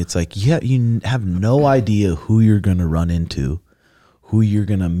 it's like, you have no idea who you're going to run into, who you're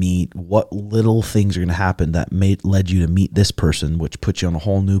going to meet, what little things are going to happen that led you to meet this person, which put you on a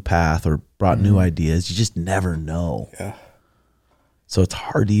whole new path or brought new ideas. You just never know. Yeah. So it's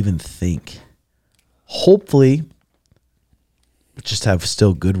hard to even think. Hopefully, just have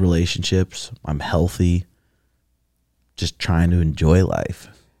still good relationships. I'm healthy. Just trying to enjoy life.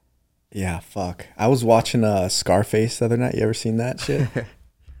 Yeah, fuck. I was watching Scarface the other night. You ever seen that shit?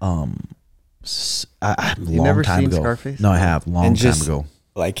 You never seen Scarface? No, I have. Long time ago.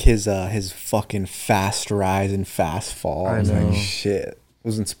 Like his fucking fast rise and fast fall. I was like, shit. It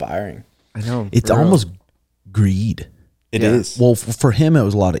was inspiring. I know. It's almost greed. It is. Well, for him, it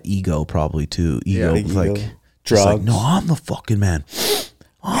was a lot of ego probably too. Ego, big like ego. drugs. Drugs. No, I'm the fucking man.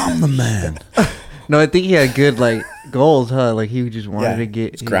 I'm the man. No, I think he had good like goals, huh? Like he just wanted to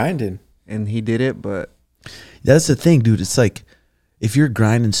get it's grinding. and he did it, but That's the thing, dude. It's like if you're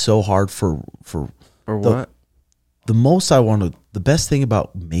grinding so hard for what? The best thing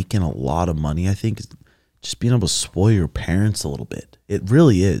about making a lot of money, I think, is just being able to spoil your parents a little bit. It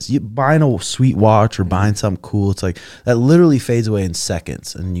really is. You buying a sweet watch or buying something cool, it's like that literally fades away in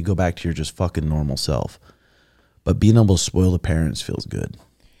seconds, and you go back to your just fucking normal self. But being able to spoil the parents feels good.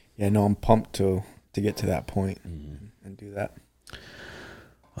 Yeah, no, I'm pumped to get to that point and do that.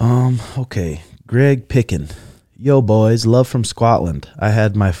 Okay. Greg Pickin. Yo, boys. Love from Scotland. I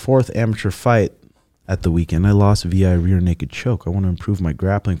had my 4th amateur fight at the weekend. I lost via rear naked choke. I want to improve my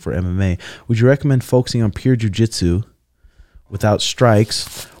grappling for MMA. Would you recommend focusing on pure jiu-jitsu without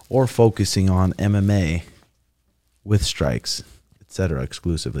strikes or focusing on MMA with strikes, etc.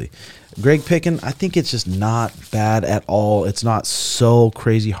 exclusively? Greg Pickin, I think it's just not bad at all. It's not so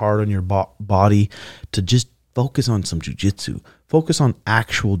crazy hard on your body to just focus on some jiu-jitsu. Focus on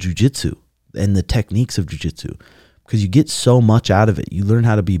actual jiu-jitsu and the techniques of jiu-jitsu, because you get so much out of it. You learn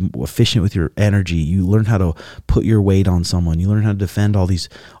how to be efficient with your energy. You learn how to put your weight on someone. You learn how to defend all these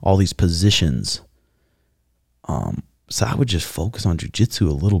positions. So I would just focus on jiu-jitsu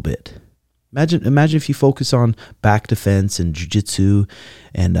a little bit. Imagine if you focus on back defense and jiu-jitsu,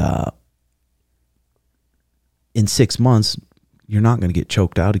 and in 6 months, you're not going to get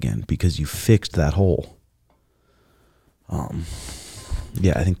choked out again because you fixed that hole.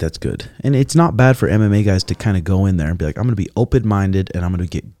 Yeah, I think that's good. And it's not bad for MMA guys to kind of go in there and be like, I'm going to be open-minded and I'm going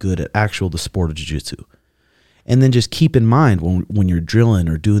to get good at the sport of jiu-jitsu. And then just keep in mind when you're drilling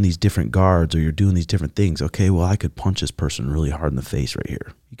or doing these different guards or you're doing these different things, okay, well, I could punch this person really hard in the face right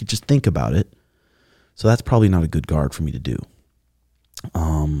here. You could just think about it. So that's probably not a good guard for me to do.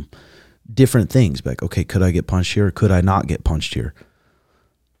 Different things, like, okay, could I get punched here or could I not get punched here?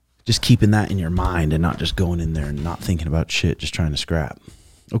 Just keeping that in your mind and not just going in there and not thinking about shit, just trying to scrap.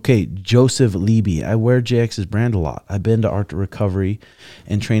 Okay, Joseph Leby. I wear JX's brand a lot. I've been to Art to Recovery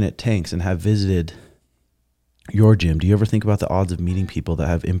and train at Tanks and have visited your gym. Do you ever think about the odds of meeting people that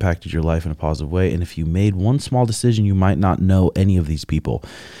have impacted your life in a positive way? And if you made one small decision, you might not know any of these people.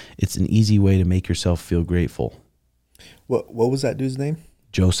 It's an easy way to make yourself feel grateful. What was that dude's name?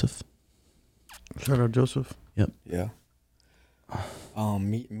 Joseph. Shout out Joseph. Yep. Yeah.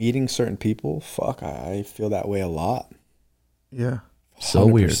 Meeting certain people, fuck, I feel that way a lot. Yeah. So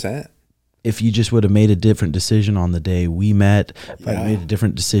 100%. Weird. If you just would have made a different decision on the day we met, if I made a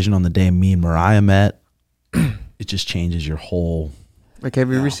different decision on the day me and Mariah met, it just changes your whole. Like, have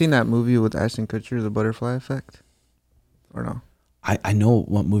you ever seen that movie with Ashton Kutcher, The Butterfly Effect? Or no? I know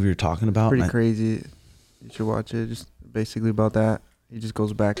what movie you're talking about. Pretty crazy. You should watch it. Just basically about that. He just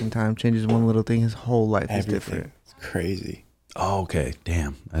goes back in time, changes one little thing. His whole life is different. It's crazy. Oh, okay.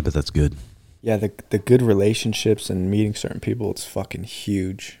 Damn. I bet that's good. Yeah, the good relationships and meeting certain people, it's fucking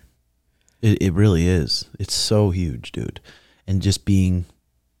huge. It really is. It's so huge, dude. And just being,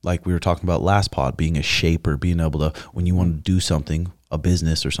 like we were talking about last pod, being a shaper, being able to, when you want to do something, a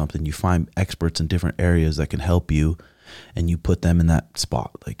business or something, you find experts in different areas that can help you and you put them in that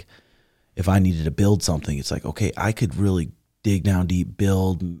spot. Like if I needed to build something, it's like, okay, I could really dig down deep,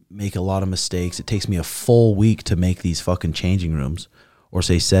 build, make a lot of mistakes. It takes me a full week to make these fucking changing rooms. Or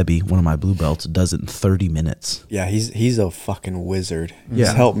say Sebi, one of my blue belts, does it in 30 minutes. Yeah, he's a fucking wizard.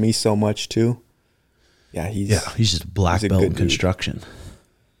 He's helped me so much too. Yeah, he's just black belt in construction.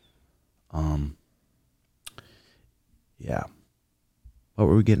 Yeah. What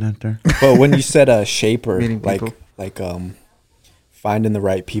were we getting at there? But when you said a shaper, like finding the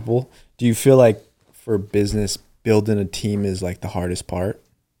right people, do you feel like for business building a team is like the hardest part,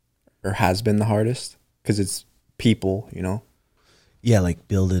 or has been the hardest? Because it's people, you know. Yeah, like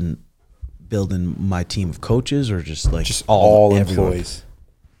building my team of coaches, or just all employees.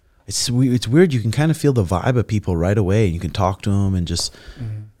 It's weird. You can kind of feel the vibe of people right away. You can talk to them and just.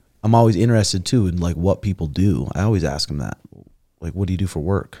 Mm-hmm. I'm always interested too in like what people do. I always ask them that, like, what do you do for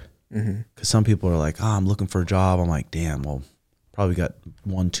work? Because some people are like, I'm looking for a job. I'm like, damn, well, probably got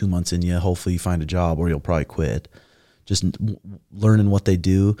 1-2 months in you. Hopefully you find a job, or you'll probably quit. Just learning what they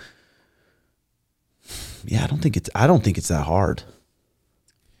do. Yeah, I don't think it's that hard.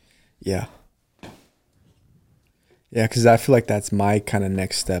 Yeah. Yeah, because I feel like that's my kind of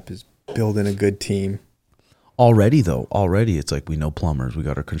next step, is building a good team. Already, it's like we know plumbers. We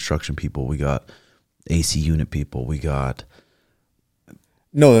got our construction people. We got AC unit people. We got...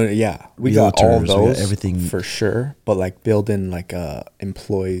 No, yeah. We got all those, we got everything. For sure. But like building like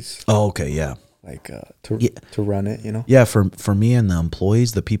employees. Oh, okay, yeah. Like to run it, you know? Yeah, for me and the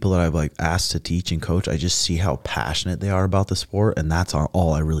employees, the people that I've like asked to teach and coach, I just see how passionate they are about the sport, and that's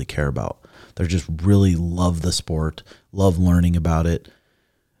all I really care about. They're just really love the sport, love learning about it,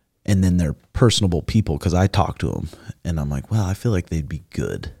 and then they're personable people because I talk to them, and I'm like, well, I feel like they'd be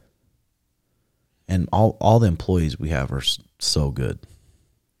good. And all the employees we have are so good.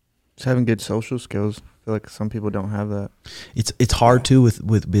 Just having good social skills. I feel like some people don't have that. It's hard too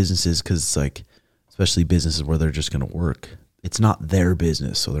with businesses, because it's like, especially businesses where they're just going to work. It's not their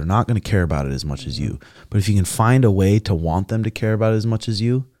business, so they're not going to care about it as much as you. But if you can find a way to want them to care about it as much as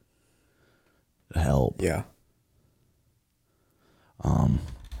you, it'll help. Yeah.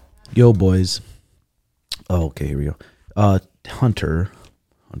 Yo, boys. Oh, okay, here we go. Hunter.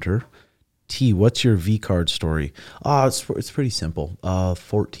 T, what's your V card story? It's pretty simple.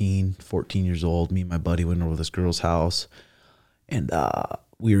 14 years old. Me and my buddy went over to this girl's house, and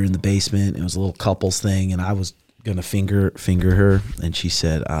we were in the basement. It was a little couples thing, and I was gonna finger her, and she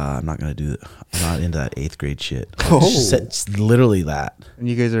said, "I'm not gonna do it. I'm not into that 8th grade shit." She said literally that. And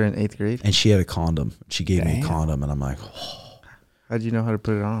you guys are in 8th grade? And she had a condom. She gave me a condom, and I'm like, oh. How'd you know how to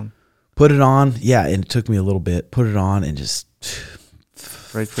put it on? Put it on, yeah, and it took me a little bit. Put it on, and just.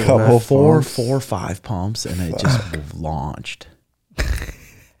 Right for four or five pumps, and it just launched.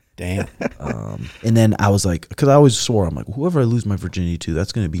 Damn. And then I was like, because I always swore, I'm like, whoever I lose my virginity to,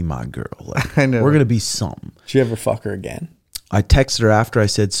 that's going to be my girl. Like, I know. We're going to be something. Did you ever fuck her again? I texted her after. I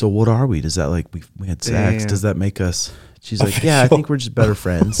said, so what are we? Does that like, we had sex? Damn. Does that make us? She's like, yeah, I think we're just better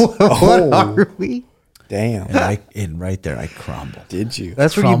friends. What are we? Damn. And right there, I crumbled. Did you?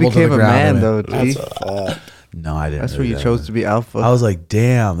 That's where you became a man, though, G. No, I didn't. That's where you chose to be alpha. I was like,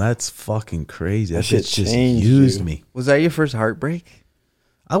 damn, that's fucking crazy. That shit just used me. Was that your first heartbreak?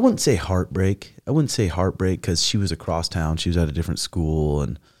 I wouldn't say heartbreak. Because she was across town. She was at a different school.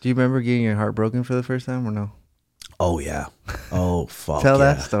 And Do you remember getting your heart broken for the first time or no? oh, yeah. Oh, fuck. Tell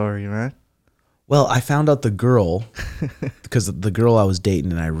yeah. that story, man. Well, I found out the girl, because the girl I was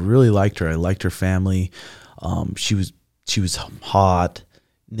dating, and I really liked her. I liked her family. She was hot.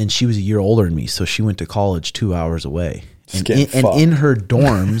 And then she was a year older than me, so she went to college 2 hours away. And in her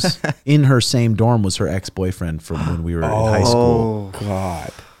dorms, in her same dorm was her ex-boyfriend from when we were in high school. Oh,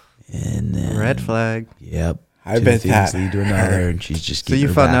 God. And then, Red flag. Yep. I two bet things that lead to another, and she's just So getting you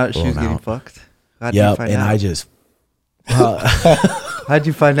her found back out she was blown getting out. fucked? How'd Yep, you find and out? I just... How'd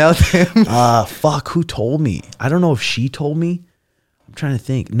you find out, Tim? fuck, who told me? I don't know if she told me. I'm trying to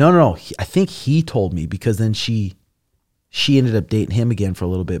think. No. I think he told me, because then she ended up dating him again for a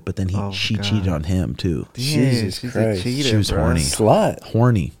little bit, but then she cheated on him too. Jesus she's Christ. a cheater, She was bro. horny. Slut.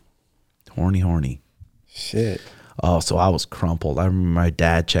 Horny. Shit. Oh, so I was crumpled. I remember my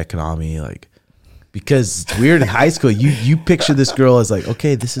dad checking on me, like, because it's weird in high school. You picture this girl as like,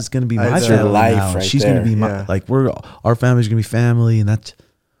 okay, this is gonna be my That's your family life now. right She's there. gonna be my Yeah. like our family's gonna be family, and that's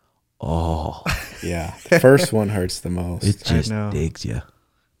Yeah. The first one hurts the most. it just know. digs you.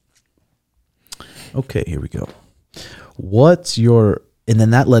 Okay, here we go. What's your and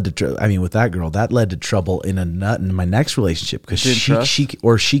then that led to with that girl that led to trouble in my next relationship, because Didn't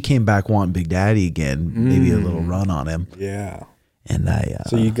trust? she came back wanting Big Daddy again, maybe a little run on him, Yeah. and I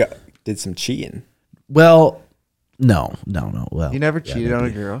So you did some cheating. well no well You never yeah, cheated on a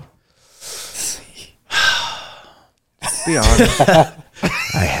maybe. girl? Be honest.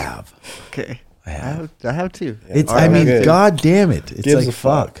 I have Okay. I have. I have too. It's All right, good. god damn it, it's Gives like a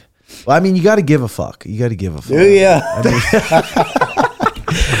fuck. fuck. Well, I mean, you got to give a fuck. Oh, yeah.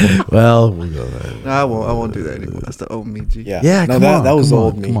 Well, we'll go. No, I won't do that anymore. That's the old me, G. Yeah. Yeah, No, come on, that was come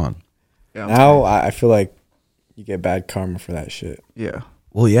old on, me. Come on. Yeah, Now I feel like you get bad karma for that shit. Yeah.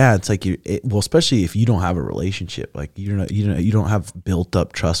 Well, yeah, it's like especially if you don't have a relationship, like you don't have built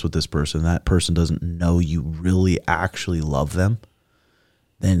up trust with this person. That person doesn't know you really actually love them.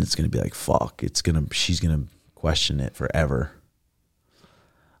 Then it's gonna be like fuck. She's gonna question it forever.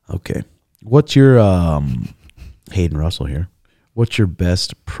 Okay, what's your Hayden Russell here? What's your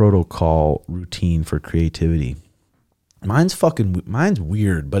best protocol routine for creativity? Mine's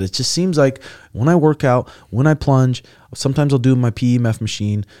weird, but it just seems like when I work out, when I plunge, sometimes I'll do my PEMF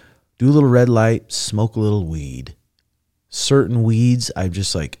machine, do a little red light, smoke a little weed. Certain weeds, I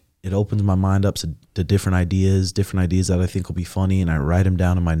just like, it opens my mind up to different ideas that I think will be funny, and I write them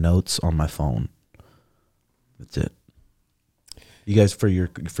down in my notes on my phone. That's it. You guys, for your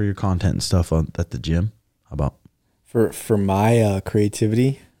content and stuff at the gym, how about? For my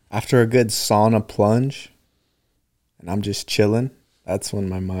creativity, after a good sauna plunge, and I'm just chilling, that's when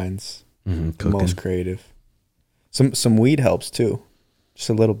my mind's the most creative. Some weed helps too, just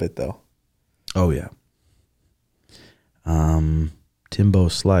a little bit though. Oh yeah. Timbo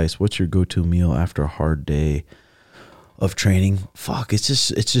Slice, what's your go-to meal after a hard day of training? Fuck, it's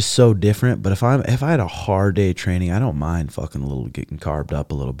just so different. But if I had a hard day of training, I don't mind fucking getting carved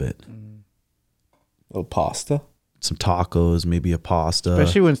up a little bit. A little pasta. Some tacos, maybe a pasta.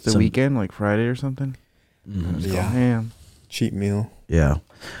 Especially when it's the weekend, like Friday or something. Yeah. Damn. Cheap meal. Yeah.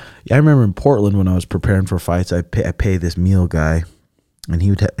 I remember in Portland when I was preparing for fights, I pay this meal guy, and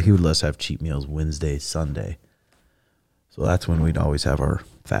he would let us have cheap meals Wednesday, Sunday. So that's when we'd always have our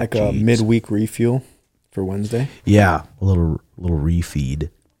fat Like cheats. a midweek refuel for Wednesday. Yeah, a little refeed.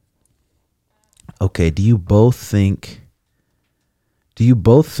 Okay, do you both think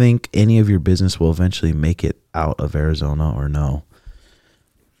any of your business will eventually make it out of Arizona or no?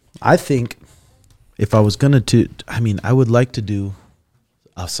 I think if I was going to, I would like to do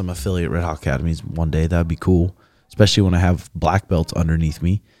some affiliate RedHawk Academies one day. That'd be cool, especially when I have black belts underneath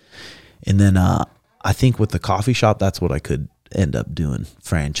me. And then I think with the coffee shop, that's what I could end up doing,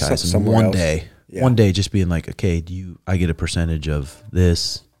 franchising Somewhere one else. day. Yeah. One day, just being like, okay, I get a percentage of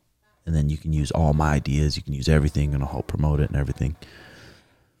this, and then you can use all my ideas. You can use everything, and I'll help promote it and everything.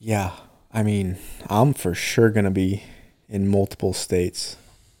 Yeah. I mean, I'm for sure going to be in multiple states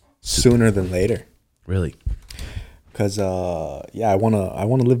sooner than later. Really? Because, I want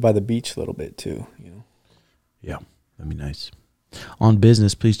to live by the beach a little bit too, you know. Yeah, that'd be nice. On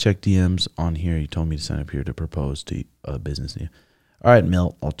business, please check DMs on here. You told me to sign up here to propose to a business to you. All right,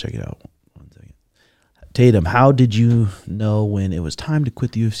 Milt, I'll check it out. 1 second. Tatum, how did you know when it was time to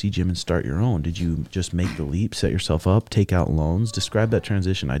quit the UFC gym and start your own? Did you just make the leap, set yourself up, take out loans? Describe that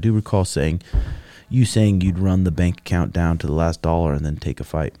transition. I do recall saying you'd run the bank account down to the last dollar and then take a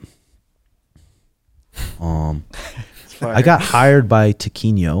fight. I got hired by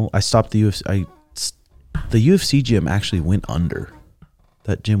Taquino. I stopped the UFC. The UFC gym actually went under.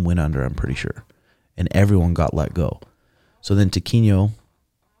 That gym went under, I'm pretty sure. And everyone got let go. So then Taquino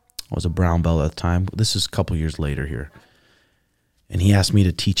was a brown belt at the time. This is a couple years later here. And he asked me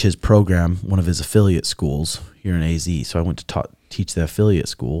to teach his program, one of his affiliate schools here in AZ. So I went to teach the affiliate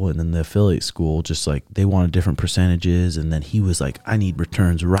school. And then the affiliate school, just like, they wanted different percentages. And then he was like, I need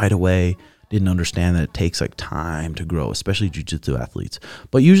returns right away. Didn't understand that it takes like time to grow, especially jiu-jitsu athletes.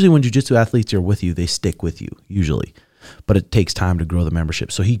 But usually when jiu-jitsu athletes are with you, they stick with you, usually. But it takes time to grow the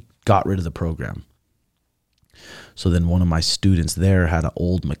membership. So he got rid of the program. So then one of my students there had an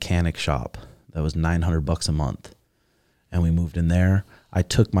old mechanic shop that was $900 a month. And we moved in there. I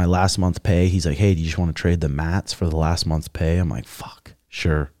took my last month's pay. He's like, hey, do you just want to trade the mats for the last month's pay? I'm like, fuck,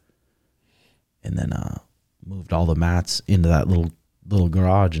 sure. And then moved all the mats into that little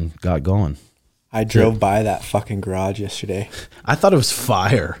garage and got going. I drove by that fucking garage yesterday. I thought it was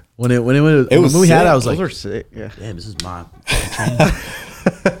fire. When we sick. had it, I was like, Those are sick. Yeah. damn, this is my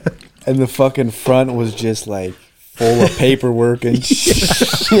And the fucking front was just like full of paperwork and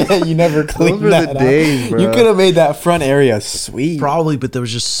shit. You never cleaned Those were that the days, up. bro. You could have made that front area sweet. Probably, but there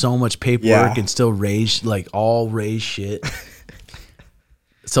was just so much paperwork Yeah. and still raised, like all raised shit.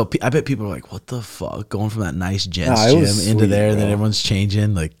 So I bet people are like, what the fuck? Going from that nice gents Nah, it gym was into sweet, there, and then bro. everyone's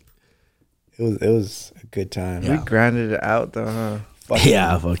changing. Like, It was a good time. We grinded it out though, huh? Fucking-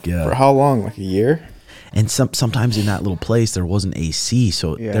 yeah, fuck For yeah. how long? Like a year? And sometimes in that little place, there wasn't AC.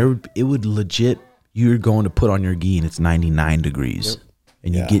 So Yeah. it would legit, you're going to put on your gi and it's 99 degrees. Yep.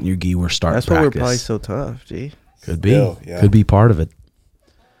 And you Yeah. get in your gi, we're starting That's why we're practice. probably so tough, G. Could be. Still, yeah. Could be part of it.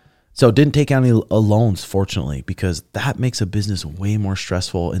 So didn't take out any loans, fortunately, because that makes a business way more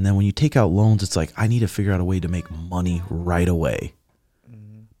stressful. And then when you take out loans, it's like, I need to figure out a way to make money right away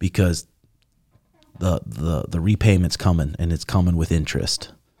because the repayment's coming and it's coming with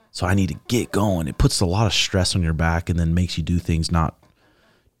interest. So I need to get going. It puts a lot of stress on your back and then makes you do things not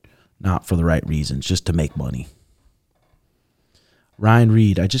for the right reasons, just to make money. Ryan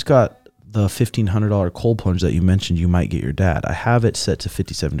Reed, I just got the $1,500 cold plunge that you mentioned you might get your dad. I have it set to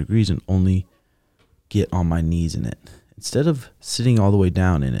 57 degrees and only get on my knees in it. Instead of sitting all the way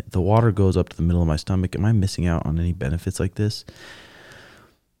down in it, the water goes up to the middle of my stomach. Am I missing out on any benefits like this?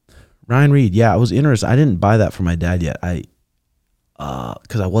 Ryan Reed, yeah, I was interested. I didn't buy that for my dad yet.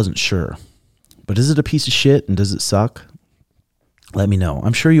 Because I wasn't sure. But is it a piece of shit and does it suck? Let me know.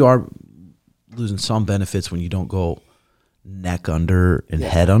 I'm sure you are losing some benefits when you don't go neck under and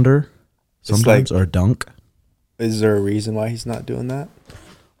head under sometimes, or dunk. Is there a reason why he's not doing that?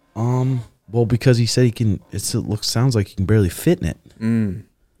 Well, because he said he can. Sounds like he can barely fit in it.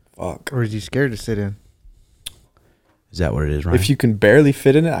 Fuck. Or is he scared to sit in? Is that what it is, right? If you can barely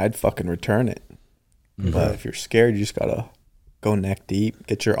fit in it, I'd fucking return it. But if you're scared, you just gotta go neck deep,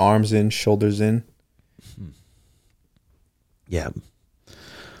 get your arms in, shoulders in. Yeah.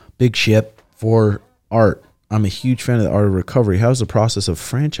 Big ship for art. I'm a huge fan of the art of recovery. How's the process of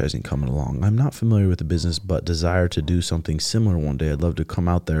franchising coming along? I'm not familiar with the business, but desire to do something similar one day. I'd love to come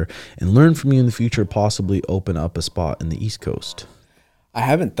out there and learn from you in the future, possibly open up a spot in the East Coast. I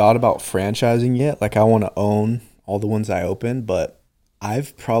haven't thought about franchising yet. Like, I want to own all the ones I open, but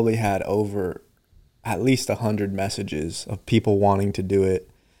I've probably had over at least 100 messages of people wanting to do it.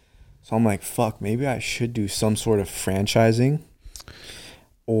 So I'm like, fuck, maybe I should do some sort of franchising,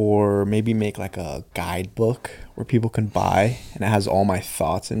 or maybe make like a guidebook where people can buy and it has all my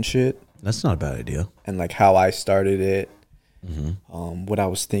thoughts and shit, That's not a bad idea. and like how I started it, what I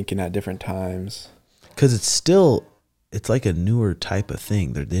was thinking at different times. Because it's like a newer type of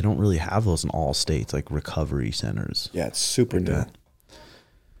thing. They don't really have those in all states, like recovery centers. Yeah, it's super new. that.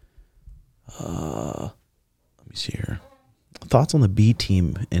 Let me see here. Thoughts on the B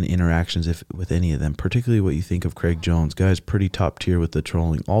team and interactions, if with any of them, particularly what you think of Craig Jones. Guy's pretty top tier with the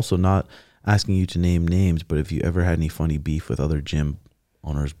trolling. Also, not asking you to name names, but if you ever had any funny beef with other gym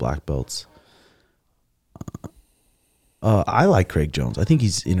owners, black belts. I like Craig Jones. I think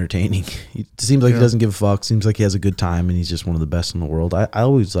he's entertaining. He seems like he doesn't give a fuck. Seems like he has a good time, and he's just one of the best in the world. I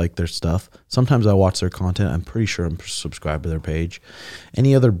always like their stuff. Sometimes I watch their content. I'm pretty sure I'm subscribed to their page.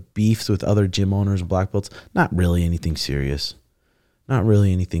 Any other beefs with other gym owners, black belts? Not really anything serious. Not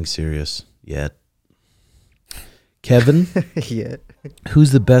really anything serious yet. Kevin, Yeah.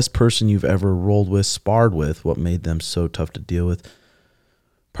 who's the best person you've ever rolled with, sparred with? What made them so tough to deal with?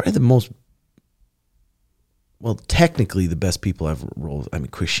 Probably the most... Well, technically, the best people I've rolled. I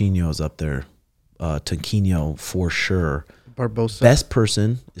mean, Quishino's up there. Taquino, for sure. Barbosa. Best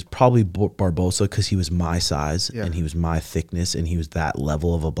person is probably Barbosa because he was my size Yeah. and he was my thickness and he was that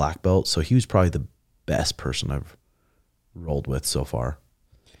level of a black belt. So he was probably the best person I've rolled with so far.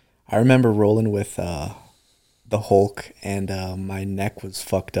 I remember rolling with the Hulk, and my neck was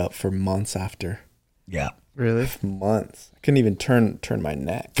fucked up for months after. Yeah. Really? Months. I couldn't even turn my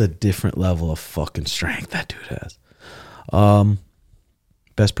neck. The different level of fucking strength that dude has.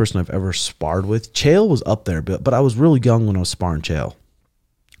 Best person I've ever sparred with. Chael was up there, but I was really young when I was sparring Chael.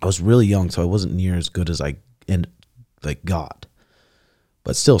 I was really young, so I wasn't near as good as I got.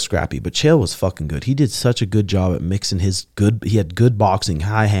 But still scrappy. But Chael was fucking good. He did such a good job at mixing he had good boxing,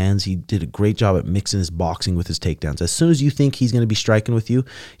 high hands. He did a great job at mixing his boxing with his takedowns. As soon as you think he's going to be striking with you,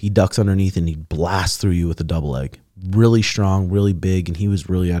 he ducks underneath and he blasts through you with a double leg. Really strong, really big, and he was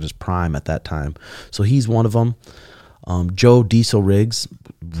really at his prime at that time. So he's one of them. Joe Diesel Riggs,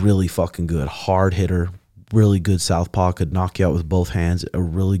 really fucking good. Hard hitter, really good southpaw, could knock you out with both hands. A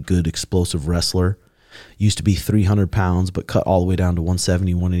really good explosive wrestler. Used to be 300 pounds, but cut all the way down to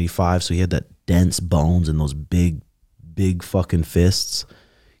 170, 185. So he had that dense bones and those big fucking fists.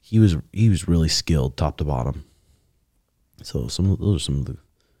 He was really skilled top to bottom. So those are some of the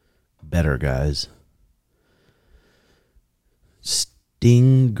better guys.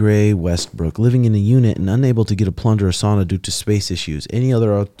 Stingray Westbrook, living in a unit and unable to get a plunge or a sauna due to space issues. Any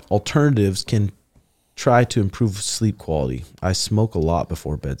other alternatives can try to improve sleep quality. I smoke a lot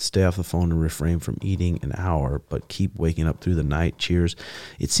before bed. Stay off the phone and refrain from eating an hour, but keep waking up through the night. Cheers.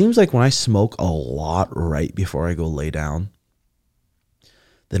 It seems like when I smoke a lot right before I go lay down,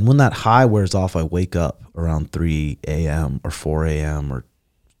 then when that high wears off, I wake up around 3 a.m. or 4 a.m. or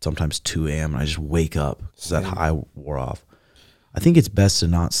sometimes 2 a.m. and I just wake up because that high wore off. I think it's best to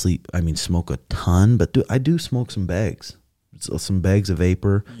not smoke a ton, but I do smoke some bags. Some bags of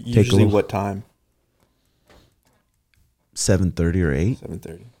vapor. Usually what time? 7:30 or 8.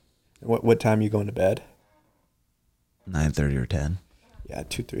 7:30. What time are you going to bed? 9:30 or 10. Yeah,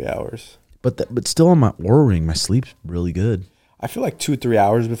 2-3 hours. But still on my Oura Ring, my sleep's really good. I feel like 2-3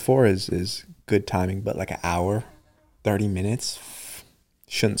 hours before is good timing, but like an hour, 30 minutes,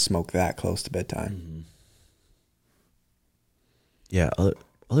 shouldn't smoke that close to bedtime. Mm-hmm. Yeah, other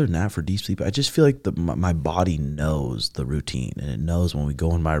than that, for deep sleep, I just feel like my body knows the routine, and it knows when we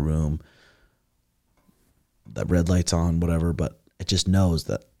go in my room, that red light's on, whatever, but it just knows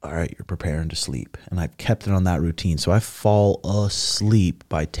that, all right, you're preparing to sleep. And I've kept it on that routine. So I fall asleep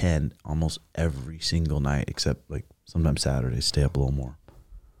by 10 almost every single night, except like sometimes Saturdays, stay up a little more.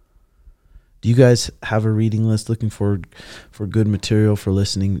 Do you guys have a reading list looking for good material for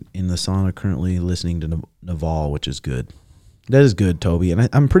listening in the sauna? Currently listening to Naval, which is good. That is good, Toby. And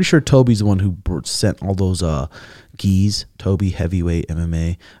I'm pretty sure Toby's the one who sent all those gis. Toby, heavyweight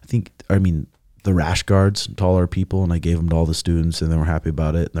MMA. The rash guards to all our people, and I gave them to all the students, and they were happy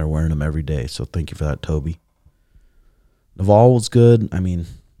about it, and they're wearing them every day. So thank you for that, Toby. Naval was good. I mean,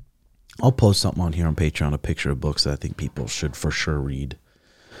 I'll post something on here on Patreon, a picture of books that I think people should for sure read.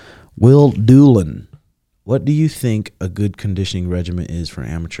 Will Doolin, what do you think a good conditioning regimen is for an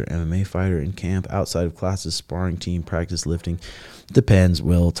amateur MMA fighter in camp, outside of classes, sparring, team practice, lifting? Depends,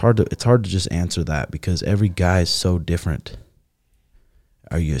 Will. It's hard to just answer that because every guy is so different.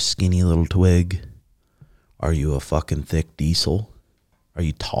 Are you a skinny little twig? Are you a fucking thick diesel? Are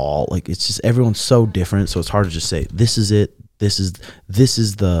you tall? Like, it's just, everyone's so different, so it's hard to just say this is it. This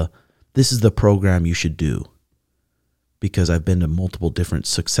is the program you should do. Because I've been to multiple different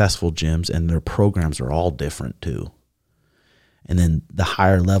successful gyms and their programs are all different too. And then the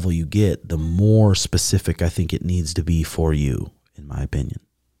higher level you get, the more specific I think it needs to be for you, in my opinion.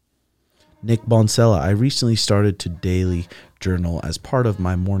 Nick Bonsella, I recently started to daily journal as part of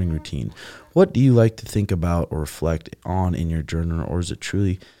my morning routine. What do you like to think about or reflect on in your journal, or is it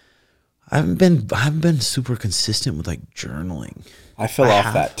truly? I haven't been super consistent with like journaling. I fell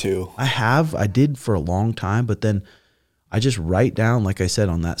off that too. I did for a long time, but then I just write down, like I said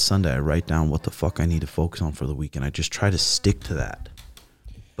on that Sunday, I write down what the fuck I need to focus on for the week, and I just try to stick to that.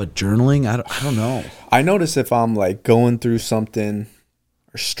 But journaling, I don't know. I notice if I'm like going through something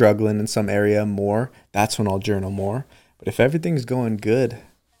or struggling in some area more, that's when I'll journal more. But if everything's going good,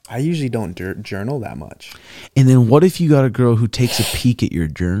 I usually don't journal that much. And then what if you got a girl who takes a peek at your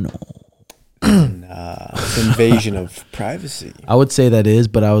journal? It's invasion of privacy. I would say that is,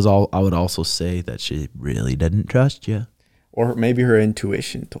 but I would also say that she really didn't trust you. Or maybe her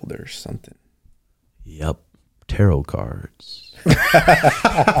intuition told her something. Yep. Tarot cards.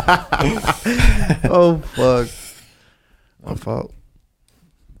 Oh, fuck. My fault.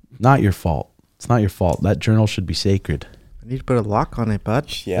 Not your fault. It's not your fault. That journal should be sacred. I need to put a lock on it,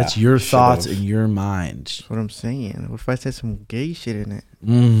 bud. Yeah, that's your thoughts in your mind. That's what I'm saying. What if I said some gay shit in it?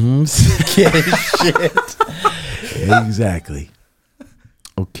 Mm-hmm. Gay shit. Exactly.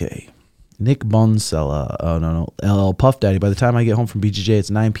 Okay. Nick Bonsella. Oh, no. LL Puff Daddy. By the time I get home from BJJ,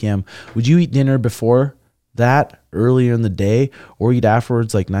 it's 9 p.m. Would you eat dinner before that earlier in the day or eat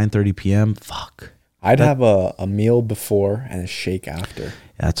afterwards, like 9:30 p.m., fuck. I'd have a meal before and a shake after.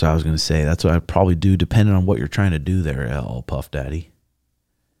 That's what I was going to say. That's what I'd probably do, depending on what you're trying to do there, Puff Daddy.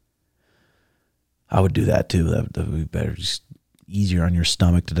 I would do that too. That would be better. Just easier on your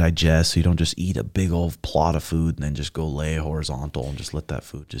stomach to digest, so you don't just eat a big old plot of food and then just go lay horizontal and just let that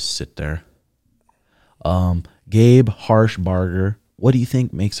food just sit there. Gabe Harshbarger, what do you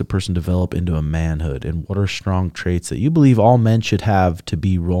think makes a person develop into a manhood, and what are strong traits that you believe all men should have to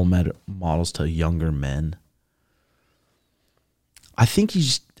be role models to younger men? I think one.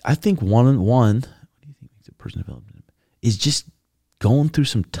 What do you think makes a person develop is just going through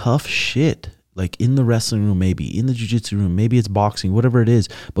some tough shit, like in the wrestling room, maybe in the jiu-jitsu room, maybe it's boxing, whatever it is,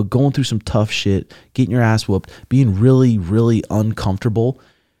 but going through some tough shit, getting your ass whooped, being really, really uncomfortable,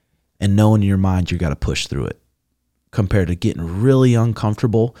 and knowing in your mind you got to push through it. Compared to getting really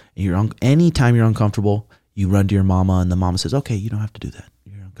uncomfortable, and anytime you're uncomfortable, you run to your mama, and the mama says, "Okay, you don't have to do that.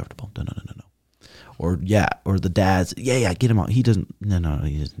 You're uncomfortable. No. Or the dad's, yeah, get him out. He doesn't. No,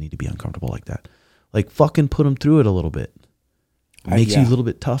 he doesn't need to be uncomfortable like that. Like fucking put him through it a little bit. It makes you a little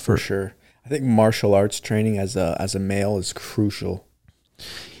bit tougher. For sure. I think martial arts training as a male is crucial.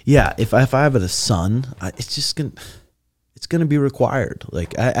 Yeah, if I have a son, it's gonna be required.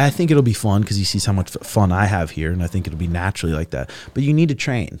 Like I think it'll be fun because he sees how much fun I have here, and I think it'll be naturally like that. But you need to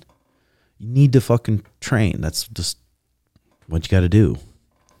train. You need to fucking train. That's just what you got to do.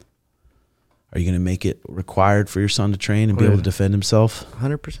 Are you gonna make it required for your son to train and be able to defend himself?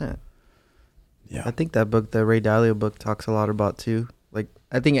 100%. Yeah, I think that book, the Ray Dalio book, talks a lot about too. Like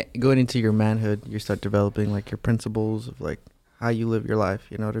I think going into your manhood, you start developing like your principles of like how you live your life.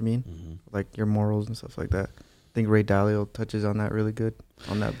 You know what I mean? Mm-hmm. Like your morals and stuff like that. I think Ray Dalio touches on that really good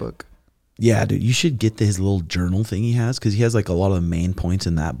on that book. Yeah, dude, you should get his little journal thing he has, because he has like a lot of the main points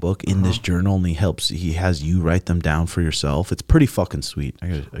in that book in this journal, and he has you write them down for yourself. It's pretty fucking sweet. I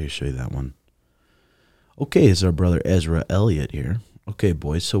gotta show you that one. Okay, it's our brother Ezra Elliott here. Okay,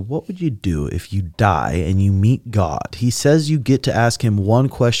 boys, so what would you do if you die and you meet God? He says you get to ask him one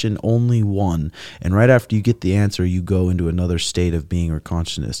question, only one, and right after you get the answer, you go into another state of being or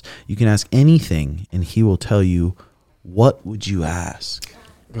consciousness. You can ask anything, and he will tell you. What would you ask?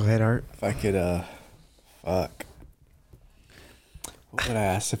 Go ahead, Art. If I could, what would I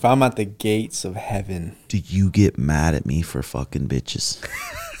ask? If I'm at the gates of heaven. Do you get mad at me for fucking bitches?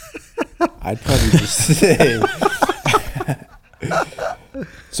 I'd probably just say...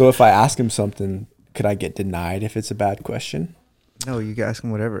 So if I ask him something, could I get denied if it's a bad question? No, you can ask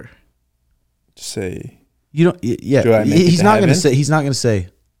him whatever. Just say... You don't... Yeah, he's not going to say,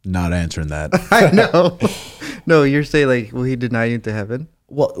 not answering that. I know. No, you're saying like, will he deny you into heaven?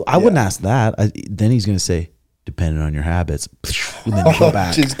 Well, I wouldn't ask that. Then he's going to say, depending on your habits. And then you go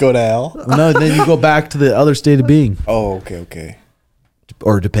back. Just go to hell? Well, no, then you go back to the other state of being. Oh, okay.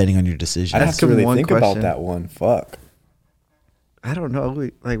 Or depending on your decision. I'd have to really think about that one. Fuck. I don't know.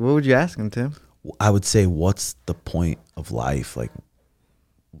 Like, what would you ask him, Tim? I would say, what's the point of life? Like,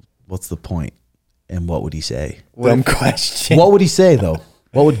 what's the point? And what would he say? Dumb question. What would he say, though?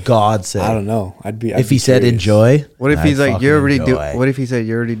 What would God say? I don't know. If he said enjoy. What if he's like, you're already doing? What if he said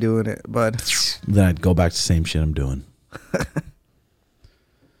you're already doing it, bud? Then I'd go back to the same shit I'm doing.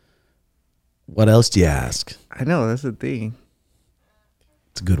 What else do you ask? I know, that's the thing.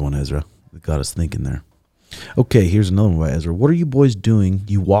 It's a good one, Ezra. It got us thinking there. Okay, here's another one by Ezra. What are you boys doing?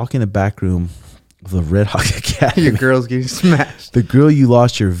 You walk in a back room of the RedHawk Academy. Your girl's getting smashed. The girl you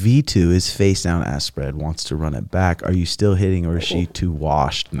lost your V to is face down, ass spread, wants to run it back. Are you still hitting, or is she too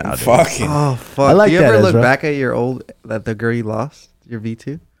washed now? Fucking. Oh, fuck. I like do you that, ever Ezra. look back at the girl you lost, your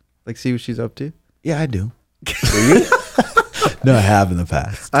V2? Like, see what she's up to? Yeah, I do. Do you? No, I have in the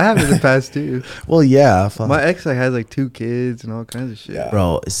past. I have in the past, too. Well, yeah. Fuck. My ex has like 2 kids and all kinds of shit. Yeah.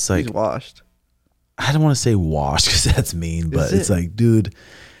 Bro, it's like... She's washed. I don't want to say washed because that's mean, but it's like, dude...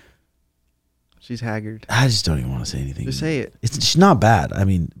 She's haggard. I just don't even want to say anything. Just say it. She's not bad. I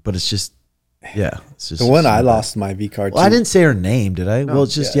mean, but it's just, yeah. It's just the one I lost my V card. Well, I didn't say her name, did I? No. Well,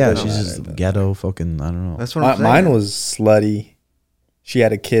 it's just she's just ghetto fucking. I don't know. That's what I'm saying. Mine was slutty. She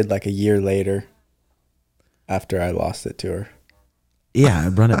had a kid like a year later. After I lost it to her. Yeah,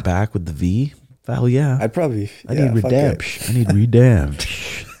 I'd run it back with the V. Well, yeah. I'd probably. I need redemption. I need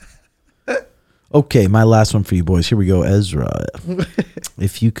redemption. Okay, my last one for you boys. Here we go, Ezra.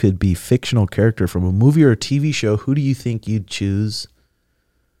 If you could be fictional character from a movie or a TV show, who do you think you'd choose?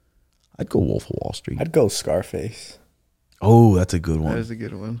 I'd go Wolf of Wall Street. I'd go Scarface. Oh, that's a good one. That was a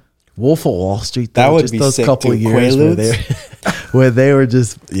good one. Wolf of Wall Street. Though, that would just be those sick couple too. of years where they were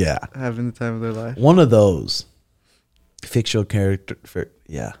just having the time of their life. One of those fictional character.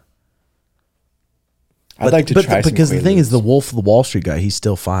 Yeah. I'd like to try some because the thing is, the Quaaludes. Wolf of the Wall Street guy, he's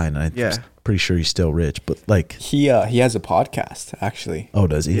still fine. I'm Yeah. pretty sure he's still rich, but like, He has a podcast actually. oh,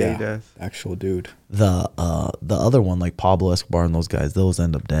 does he? Yeah, he does. Actual dude. The other one, like Pablo Escobar and those guys, those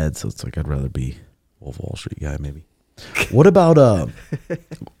end up dead. So it's like I'd rather be Wolf of Wall Street guy, maybe. What about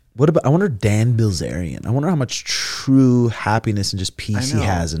I wonder Dan Bilzerian. I wonder how much true happiness and just peace he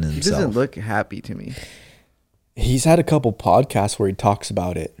has in He himself. doesn't look happy to me. He's had a couple podcasts where he talks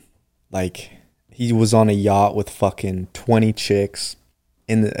about it. Like he was on a yacht with fucking 20 chicks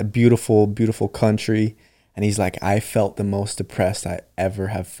in a beautiful, beautiful country. And he's like, I felt the most depressed I ever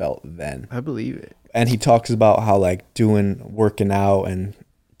have felt then. I believe it. And he talks about how like working out and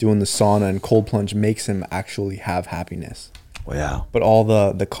doing the sauna and cold plunge makes him actually have happiness. Wow. But all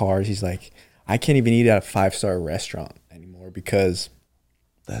the cars, he's like, I can't even eat at a 5-star restaurant anymore because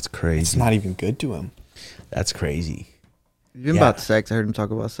That's crazy. it's not even good to him. That's crazy. Even Yeah. about sex, I heard him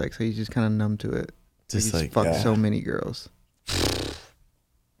talk about sex. He's just kind of numb to it. Just He's like, fucked yeah. so many girls.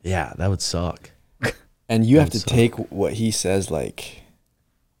 yeah, that would suck. And you have to That's take what he says like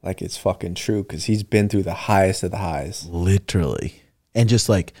it's fucking true because he's been through the highest of the highs. Literally. And just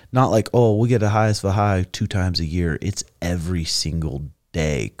like, not like, oh, we get the highest of the high 2 times a year. It's every single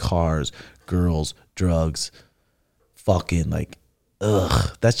day. Cars, girls, drugs, fucking like,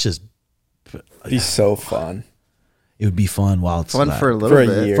 ugh. That's just, It'd be so fun. it would be fun while it's Fun not- for a little For a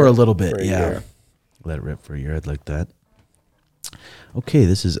bit. year. For a little bit, For a yeah. year. Let it rip for a year. I'd like that. Okay,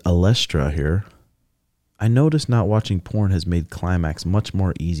 this is Alestra here. I noticed not watching porn has made climax much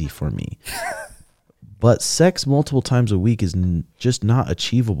more easy for me. But sex multiple times a week is just not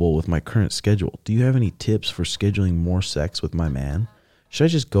achievable with my current schedule. Do you have any tips for scheduling more sex with my man? Should I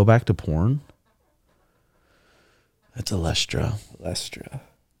just go back to porn? That's Alestra. Lestra.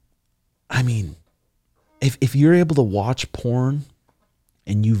 I mean, if you're able to watch porn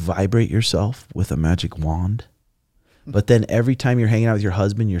and you vibrate yourself with a magic wand, but then every time you're hanging out with your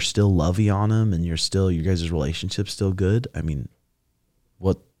husband, you're still lovey on him and your guys' relationship's still good. I mean,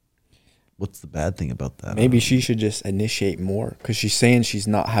 what's the bad thing about that? Maybe she should just initiate more because she's saying she's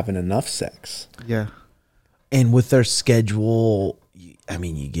not having enough sex. Yeah. And with their schedule, I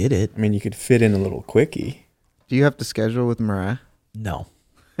mean, you get it. I mean, you could fit in a little quickie. Do you have to schedule with Mariah? No,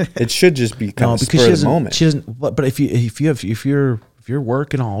 It should just be kind no, of because spur she of the doesn't. moment. She doesn't. But if you're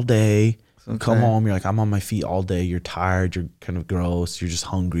working all day, you come Okay. home, you're like, I'm on my feet all day. You're tired. You're kind of gross. You're just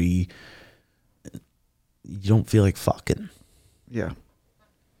hungry. You don't feel like fucking. Yeah.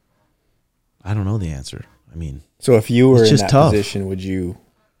 I don't know the answer. I mean, So if you were It's in just that tough. position, would you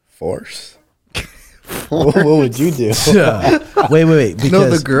force? what would you do? wait.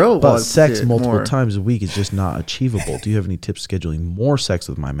 Because, the girl but wants sex it multiple more. times a week is just not achievable. Do you have any tips scheduling more sex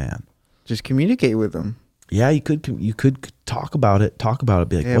with my man? Just communicate with them. Yeah, you could talk about it. Be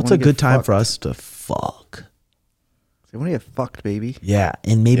like, Hey, I what's a wanna good get time for fucked. us to fuck? Say, want to get fucked, baby? Yeah,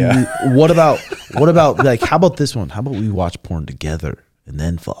 and maybe Yeah. what about like how about this one? How about we watch porn together and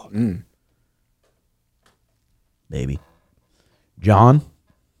then fuck? Maybe. John,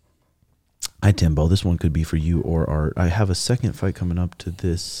 hi Timbo. This one could be for you or Art. I have a second fight coming up to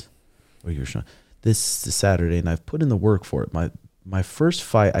this. Or you're this Saturday, and I've put in the work for it. My first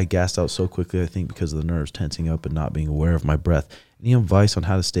fight, I gassed out so quickly. I think because of the nerves tensing up and not being aware of my breath. Any advice on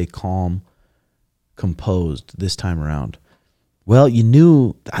how to stay calm, composed this time around? Well,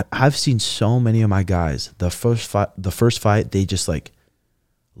 I've seen so many of my guys. The first fight, they just like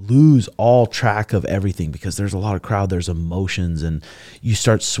lose all track of everything because there's a lot of crowd, there's emotions, and you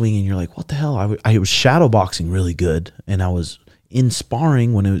start swinging. You're like, what the hell? I was shadow boxing really good, and I was in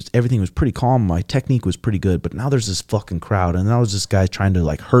sparring when everything was pretty calm. My technique was pretty good, but now there's this fucking crowd, and now there's this guy trying to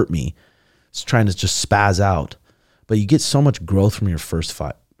like hurt me. It's trying to just spaz out. But you get so much growth from your first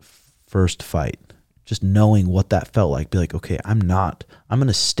fight. Just knowing what that felt like. Be like, okay, I'm going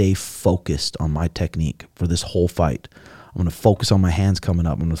to stay focused on my technique for this whole fight. I'm going to focus on my hands coming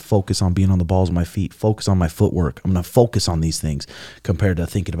up. I'm going to focus on being on the balls of my feet, focus on my footwork. I'm going to focus on these things compared to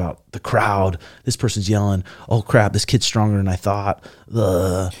thinking about the crowd. This person's yelling, oh crap, this kid's stronger than I thought.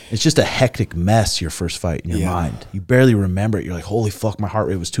 Ugh. It's just a hectic mess, your first fight in your mind. You barely remember it. You're like, holy fuck, my heart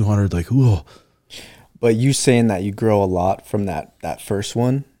rate was 200. Like, ooh. But you saying that you grow a lot from that first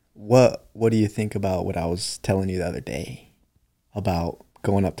one. What do you think about what I was telling you the other day about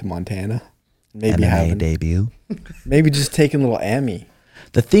going up to Montana? Maybe MMA debut. Maybe just taking a little Ammy.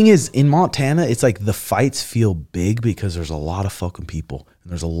 The thing is, in Montana, it's like the fights feel big because there's a lot of fucking people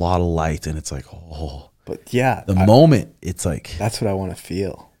and there's a lot of lights, and it's like, oh. But yeah, The moment, it's like, that's what I want to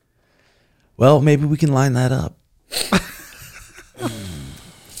feel. well, maybe we can line that up.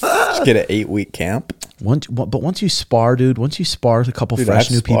 Just get an 8-week camp. Once you spar, dude, once you spar with a couple Dude, fresh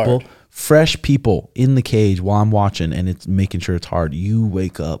I've new people, sparred. fresh people in the cage while I'm watching and it's making sure it's hard. You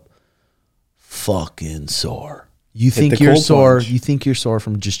wake up fucking sore. You think you're sore. Plunge. You think you're sore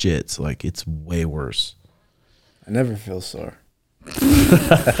from just jits. Like, it's way worse. I never feel sore.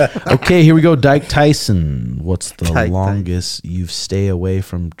 Okay, here we go. Dyke Tyson. What's the Dyke longest you've stay away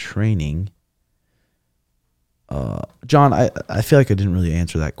from training? John, I feel like I didn't really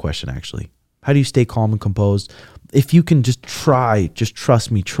answer that question, actually. How do you stay calm and composed? If you can just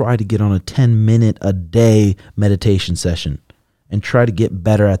trust me, try to get on a 10-minute a day meditation session and try to get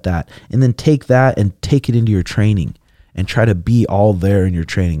better at that. And then take that and take it into your training and try to be all there in your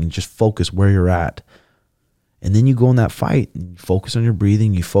training and just focus where you're at. And then you go in that fight and you focus on your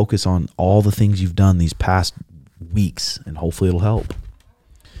breathing. You focus on all the things you've done these past weeks, and hopefully it'll help.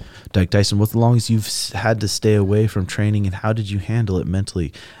 Dyke Tyson, what's the longest you've had to stay away from training, and how did you handle it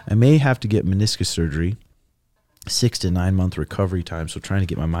mentally? I may have to get meniscus surgery, 6 to 9 month recovery time, so trying to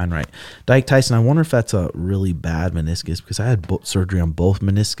get my mind right. Dyke Tyson, I wonder if that's a really bad meniscus, because I had surgery on both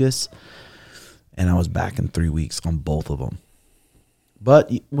meniscus, and I was back in 3 weeks on both of them.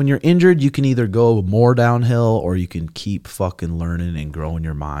 But when you're injured, you can either go more downhill or you can keep fucking learning and growing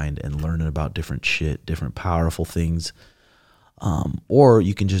your mind and learning about different shit, different powerful things. Or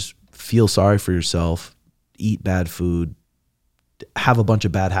you can just feel sorry for yourself, eat bad food, have a bunch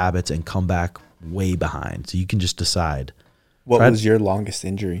of bad habits, and come back way behind. So you can just decide. What was your longest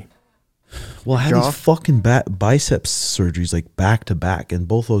injury? Well, I had these fucking biceps surgeries like back to back, and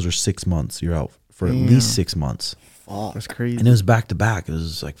both those are 6 months. You're out for at least 6 months. Fuck. That's crazy. And it was back to back. It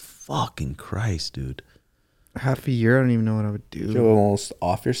was like, fucking Christ, dude. Half a year, I don't even know what I would do. Did you almost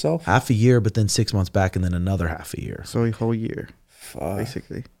off yourself? Half a year, but then 6 months back, and then another half a year. So a whole year, Fuck.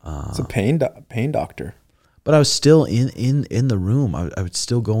 basically. It's a pain doctor. But I was still in the room. I would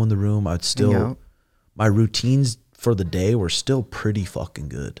still go in the room. I'd still, my routines for the day were still pretty fucking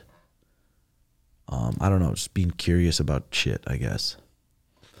good. I don't know, just being curious about shit, I guess.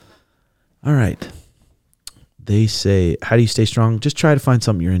 All right. They say, how do you stay strong? Just try to find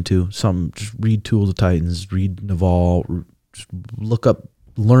something you're into. Just read Tools of Titans, read Naval, just look up,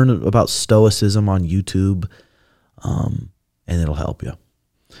 learn about Stoicism on YouTube, and it'll help you.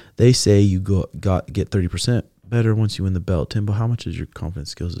 They say you get 30% better once you win the belt. Timbo, how much has your confidence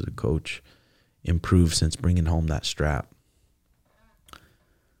skills as a coach improved since bringing home that strap?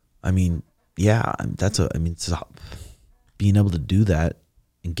 I mean, yeah, it's being able to do that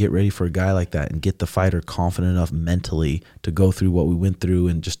and get ready for a guy like that and get the fighter confident enough mentally to go through what we went through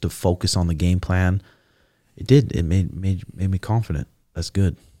and just to focus on the game plan. It made me confident. That's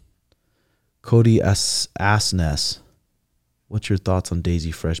good. Cody Asness, what's your thoughts on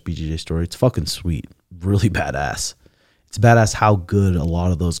Daisy Fresh BJJ story? It's fucking sweet. Really badass. It's badass how good a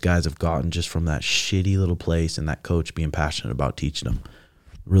lot of those guys have gotten just from that shitty little place and that coach being passionate about teaching them.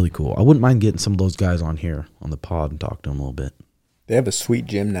 Really cool. I wouldn't mind getting some of those guys on here on the pod and talk to them a little bit. They have a sweet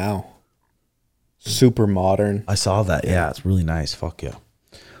gym now. Super modern. I saw that. Yeah, it's really nice. Fuck yeah.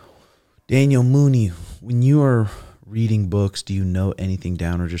 Daniel Mooney, when you are reading books, do you note anything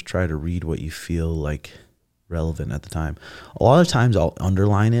down or just try to read what you feel like relevant at the time? A lot of times I'll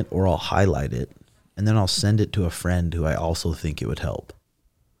underline it or I'll highlight it, and then I'll send it to a friend who I also think it would help.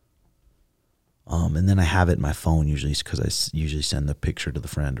 And then I have it in my phone usually because I usually send the picture to the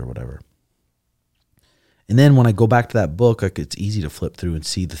friend or whatever. And then when I go back to that book, it's easy to flip through and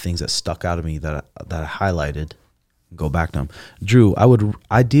see the things that stuck out of me that I highlighted and go back to them. Drew, I would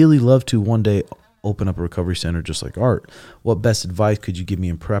ideally love to one day open up a recovery center just like Art. What best advice could you give me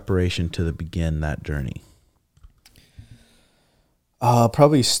in preparation to begin that journey?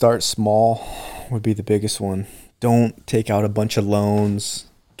 Probably start small would be the biggest one. Don't take out a bunch of loans,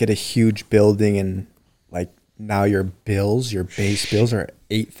 get a huge building, and like now your base bills are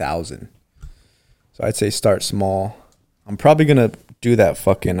 $8,000. So I'd say start small. I'm probably going to do that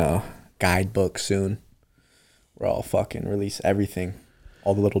fucking guidebook soon where I'll fucking release everything,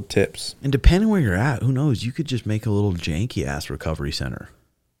 all the little tips. And depending where you're at, who knows? You could just make a little janky-ass recovery center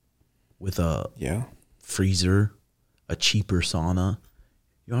with a freezer, a cheaper sauna.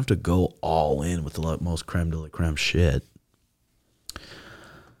 You don't have to go all in with the most creme de la creme shit.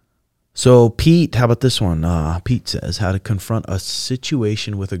 So, Pete, how about this one? Pete says, how to confront a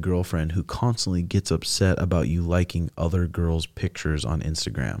situation with a girlfriend who constantly gets upset about you liking other girls' pictures on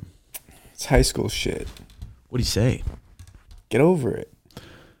Instagram. It's high school shit. What do you say? Get over it.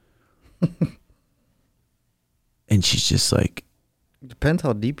 And she's just like... Depends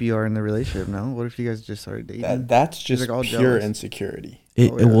how deep you are in the relationship, no? What if you guys just started dating? That's just like pure jealous. insecurity.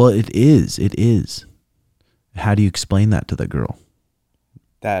 Well, it is. How do you explain that to the girl?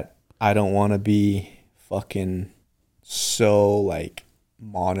 That I don't want to be fucking so like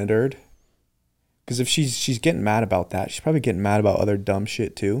monitored. Because if she's getting mad about that, she's probably getting mad about other dumb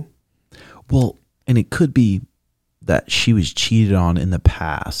shit too. Well, and it could be that she was cheated on in the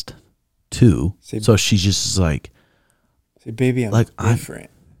past too. So she's just like, say, baby, I'm like, different.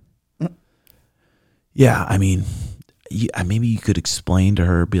 Yeah, I mean, maybe you could explain to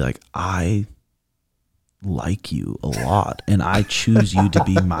her, be like, I like you a lot, and I choose you to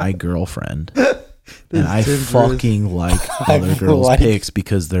be my girlfriend, and I fucking like other girls' pics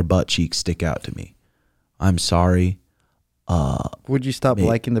because their butt cheeks stick out to me. I'm sorry. Would you stop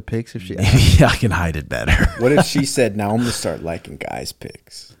liking the pics if she Maybe I can hide it better. What if she said, now I'm going to start liking guys'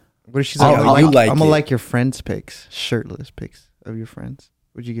 pics? What if she's like, I'm you like going to it. like your friends' pics, shirtless pics of your friends?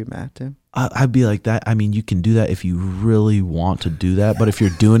 Would you get mad, Tim? I'd be like that. I mean, you can do that if you really want to do that, but if you're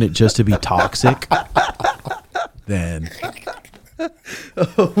doing it just to be toxic, then...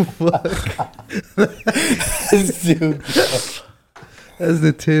 Oh, fuck. Dude. That's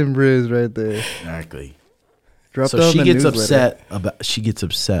the Tim Briz right there. Exactly. Drop So down she the gets newsletter.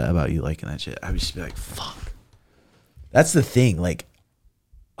 upset about you liking that shit. I would just be like, fuck. That's the thing. Like,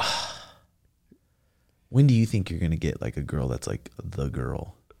 when do you think you're gonna get like a girl that's like the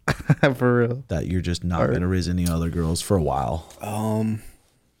girl For real. that you're just not gonna raise any other girls for a while? I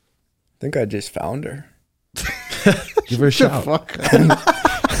think I just found her. Give her a shout.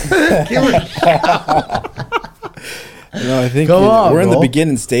 Give her a shout. No, I think Go on, we're in the bro.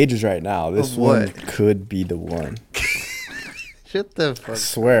 beginning stages right now. This Of what? one could be the one. Shut the I fuck.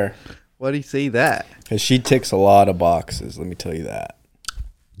 swear. Why do you say that? Because she ticks a lot of boxes, let me tell you that.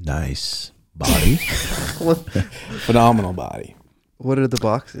 Nice body. What, Phenomenal body. what are the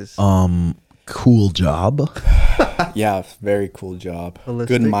boxes? Cool job. Yeah, very cool job. Holistic?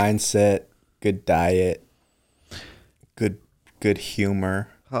 Good mindset, good diet, good humor.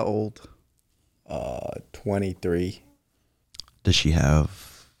 How old? 23. Does she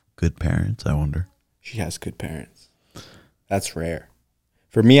have good parents? I wonder. She has good parents. That's rare.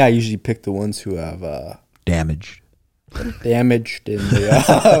 For me, I usually pick the ones who have Damaged. damaged in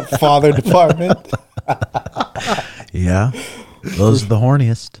the father department. Yeah. Those are the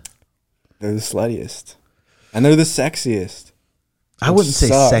horniest. They're the sluttiest. And they're the sexiest. I wouldn't say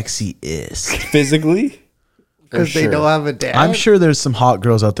suck. sexiest. Physically? Because they don't have a dad. I'm sure there's some hot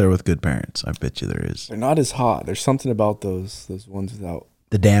girls out there with good parents. I bet you there is. They're not as hot. There's something about those ones without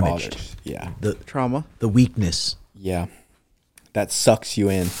The damaged. fathers. Yeah. The Trauma. the weakness. Yeah. That sucks you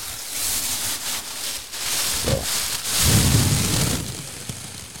in.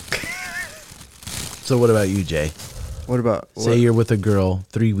 So what about you, Jay? What about Say you're with a girl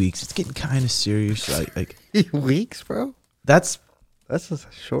 3 weeks. It's getting kind of serious. Like weeks, bro? that's That's just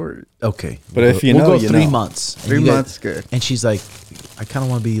short. okay. But if you we'll know, go you 3 know. months. And 3 you guys- months, good. And she's like, I kind of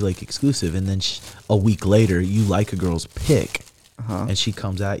want to be like exclusive. And then a week later, you like a girl's pic, and she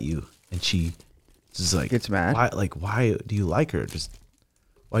comes at you, and she is like, Gets mad? Why do you like her? Just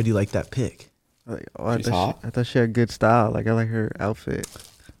why do you like that pic? Like, oh, She's hot. I thought she had good style. Like, I like her outfit.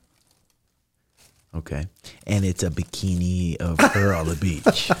 Okay, and it's a bikini of her on the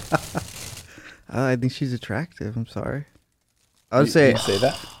beach. I think she's attractive. I'm sorry. I would say, You say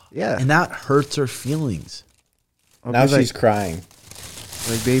that? yeah. And that hurts her feelings. I'll Now be she's crying.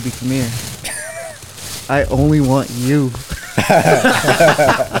 like, baby, come here. I only want you.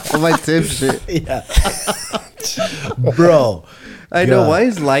 For my tip shit. Yeah, bro. I know. God. Why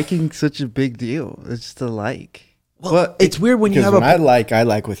is liking such a big deal? It's just a like. Well, it's weird when you Because have when I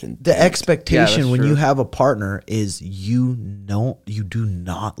like with intent. the expectation that's when true. you have a partner is you do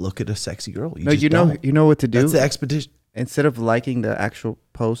not look at a sexy girl. No, just you know, don't. you know what to do. That's the expectation. Instead of liking the actual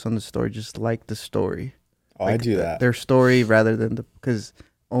post on the story, just like the story. Oh, I do that. Their story rather than because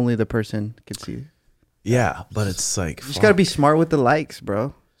only the person can see. Yeah, but it's like You just gotta be smart with the likes,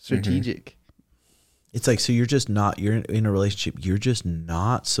 bro. Strategic. It's like, so you're in a relationship. You're just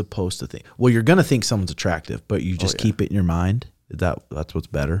not supposed to think. Well, you're gonna think someone's attractive, but you just keep it in your mind. That's what's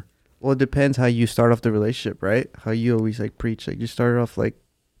better. Well, it depends how you start off the relationship, right? How you always like preach. Like you started off like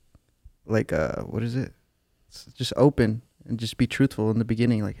what is it? It's just open and just be truthful in the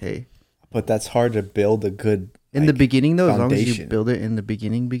beginning. Like, hey, But that's hard to build a good in the beginning though, as long as you foundation. build it in the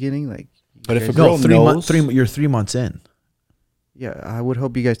beginning, like. But if you a guys- girl No, 3 months. knows- You're 3 months in. Yeah, I would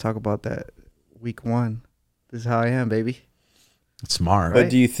hope you guys talk about that week 1. This is how I am, baby. It's smart. But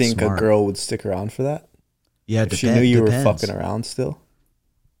do you think Smart. a girl would stick around for that? Yeah, If she knew you were fucking around still?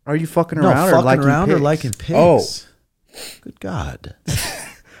 Are you fucking No, around or fucking liking around pics? or liking pics. Oh. Good God.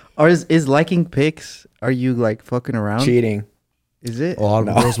 Or is liking pics? Are you like fucking around? Cheating. Is it? A lot of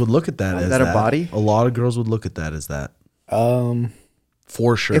No. girls would look at that Is as that a body? A lot of girls would look at that as that.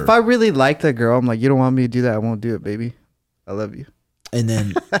 For sure. If I really like that girl, I'm like, you don't want me to do that, I won't do it, baby. I love you. And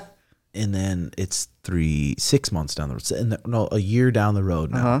then it's 6 months down the road. A year down the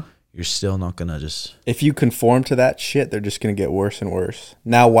road now. You're still not gonna just. If you conform to that shit, they're just gonna get worse and worse.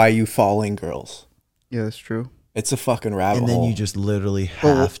 Now, why you falling girls? Yeah, that's true. It's a fucking rabbit hole. And then you just literally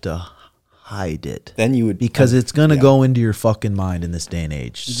have to hide it. Then you would because it's gonna go into your fucking mind in this day and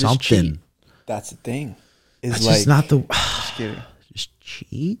age. Just Something. cheat. That's the thing. Is That's like just not the. Just kidding. Just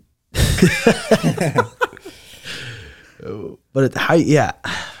cheat. But yeah.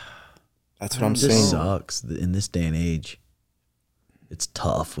 That's what I'm It saying. just sucks in this day and age. It's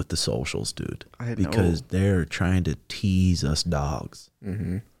tough with the socials, dude, because they're trying to tease us dogs.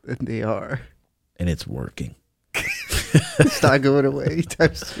 Mm-hmm. And they are. And it's working. It's not going away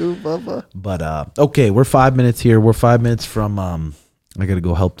anytime soon, Bubba. But okay, we're 5 minutes here. We're 5 minutes from I gotta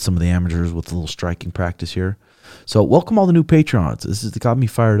go help some of the amateurs with a little striking practice here. So welcome all the new Patreons. This has got me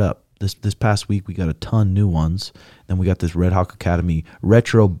fired up. This past week we got a ton new ones. Then we got this RedHawk Academy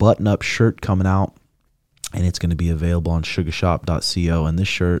retro button-up shirt coming out, and it's going to be available on sugarshop.co. And this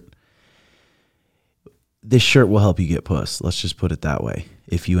shirt will help you get puss. Let's just put it that way.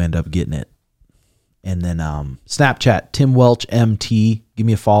 If you end up getting it. And then Snapchat, Tim Welch MT. Give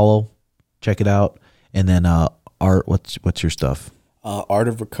me a follow. Check it out. And then Art, what's your stuff? Art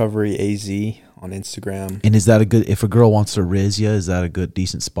of Recovery AZ on Instagram. And is that if a girl wants to riz you, is that a good,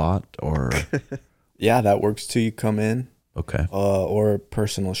 decent spot? Or yeah, that works too. You come in. Okay. Or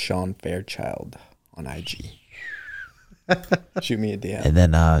personal Sean Fairchild on IG. Shoot me a DM. And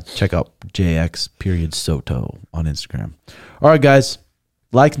then check out JX.Soto on Instagram. All right, guys.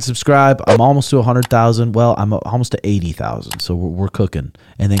 Like and subscribe. I'm almost to 100,000. Well, I'm almost to 80,000. So we're cooking.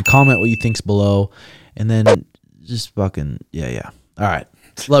 And then comment what you think's below. And then just fucking, yeah. All right.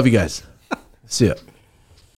 Love you guys. See ya.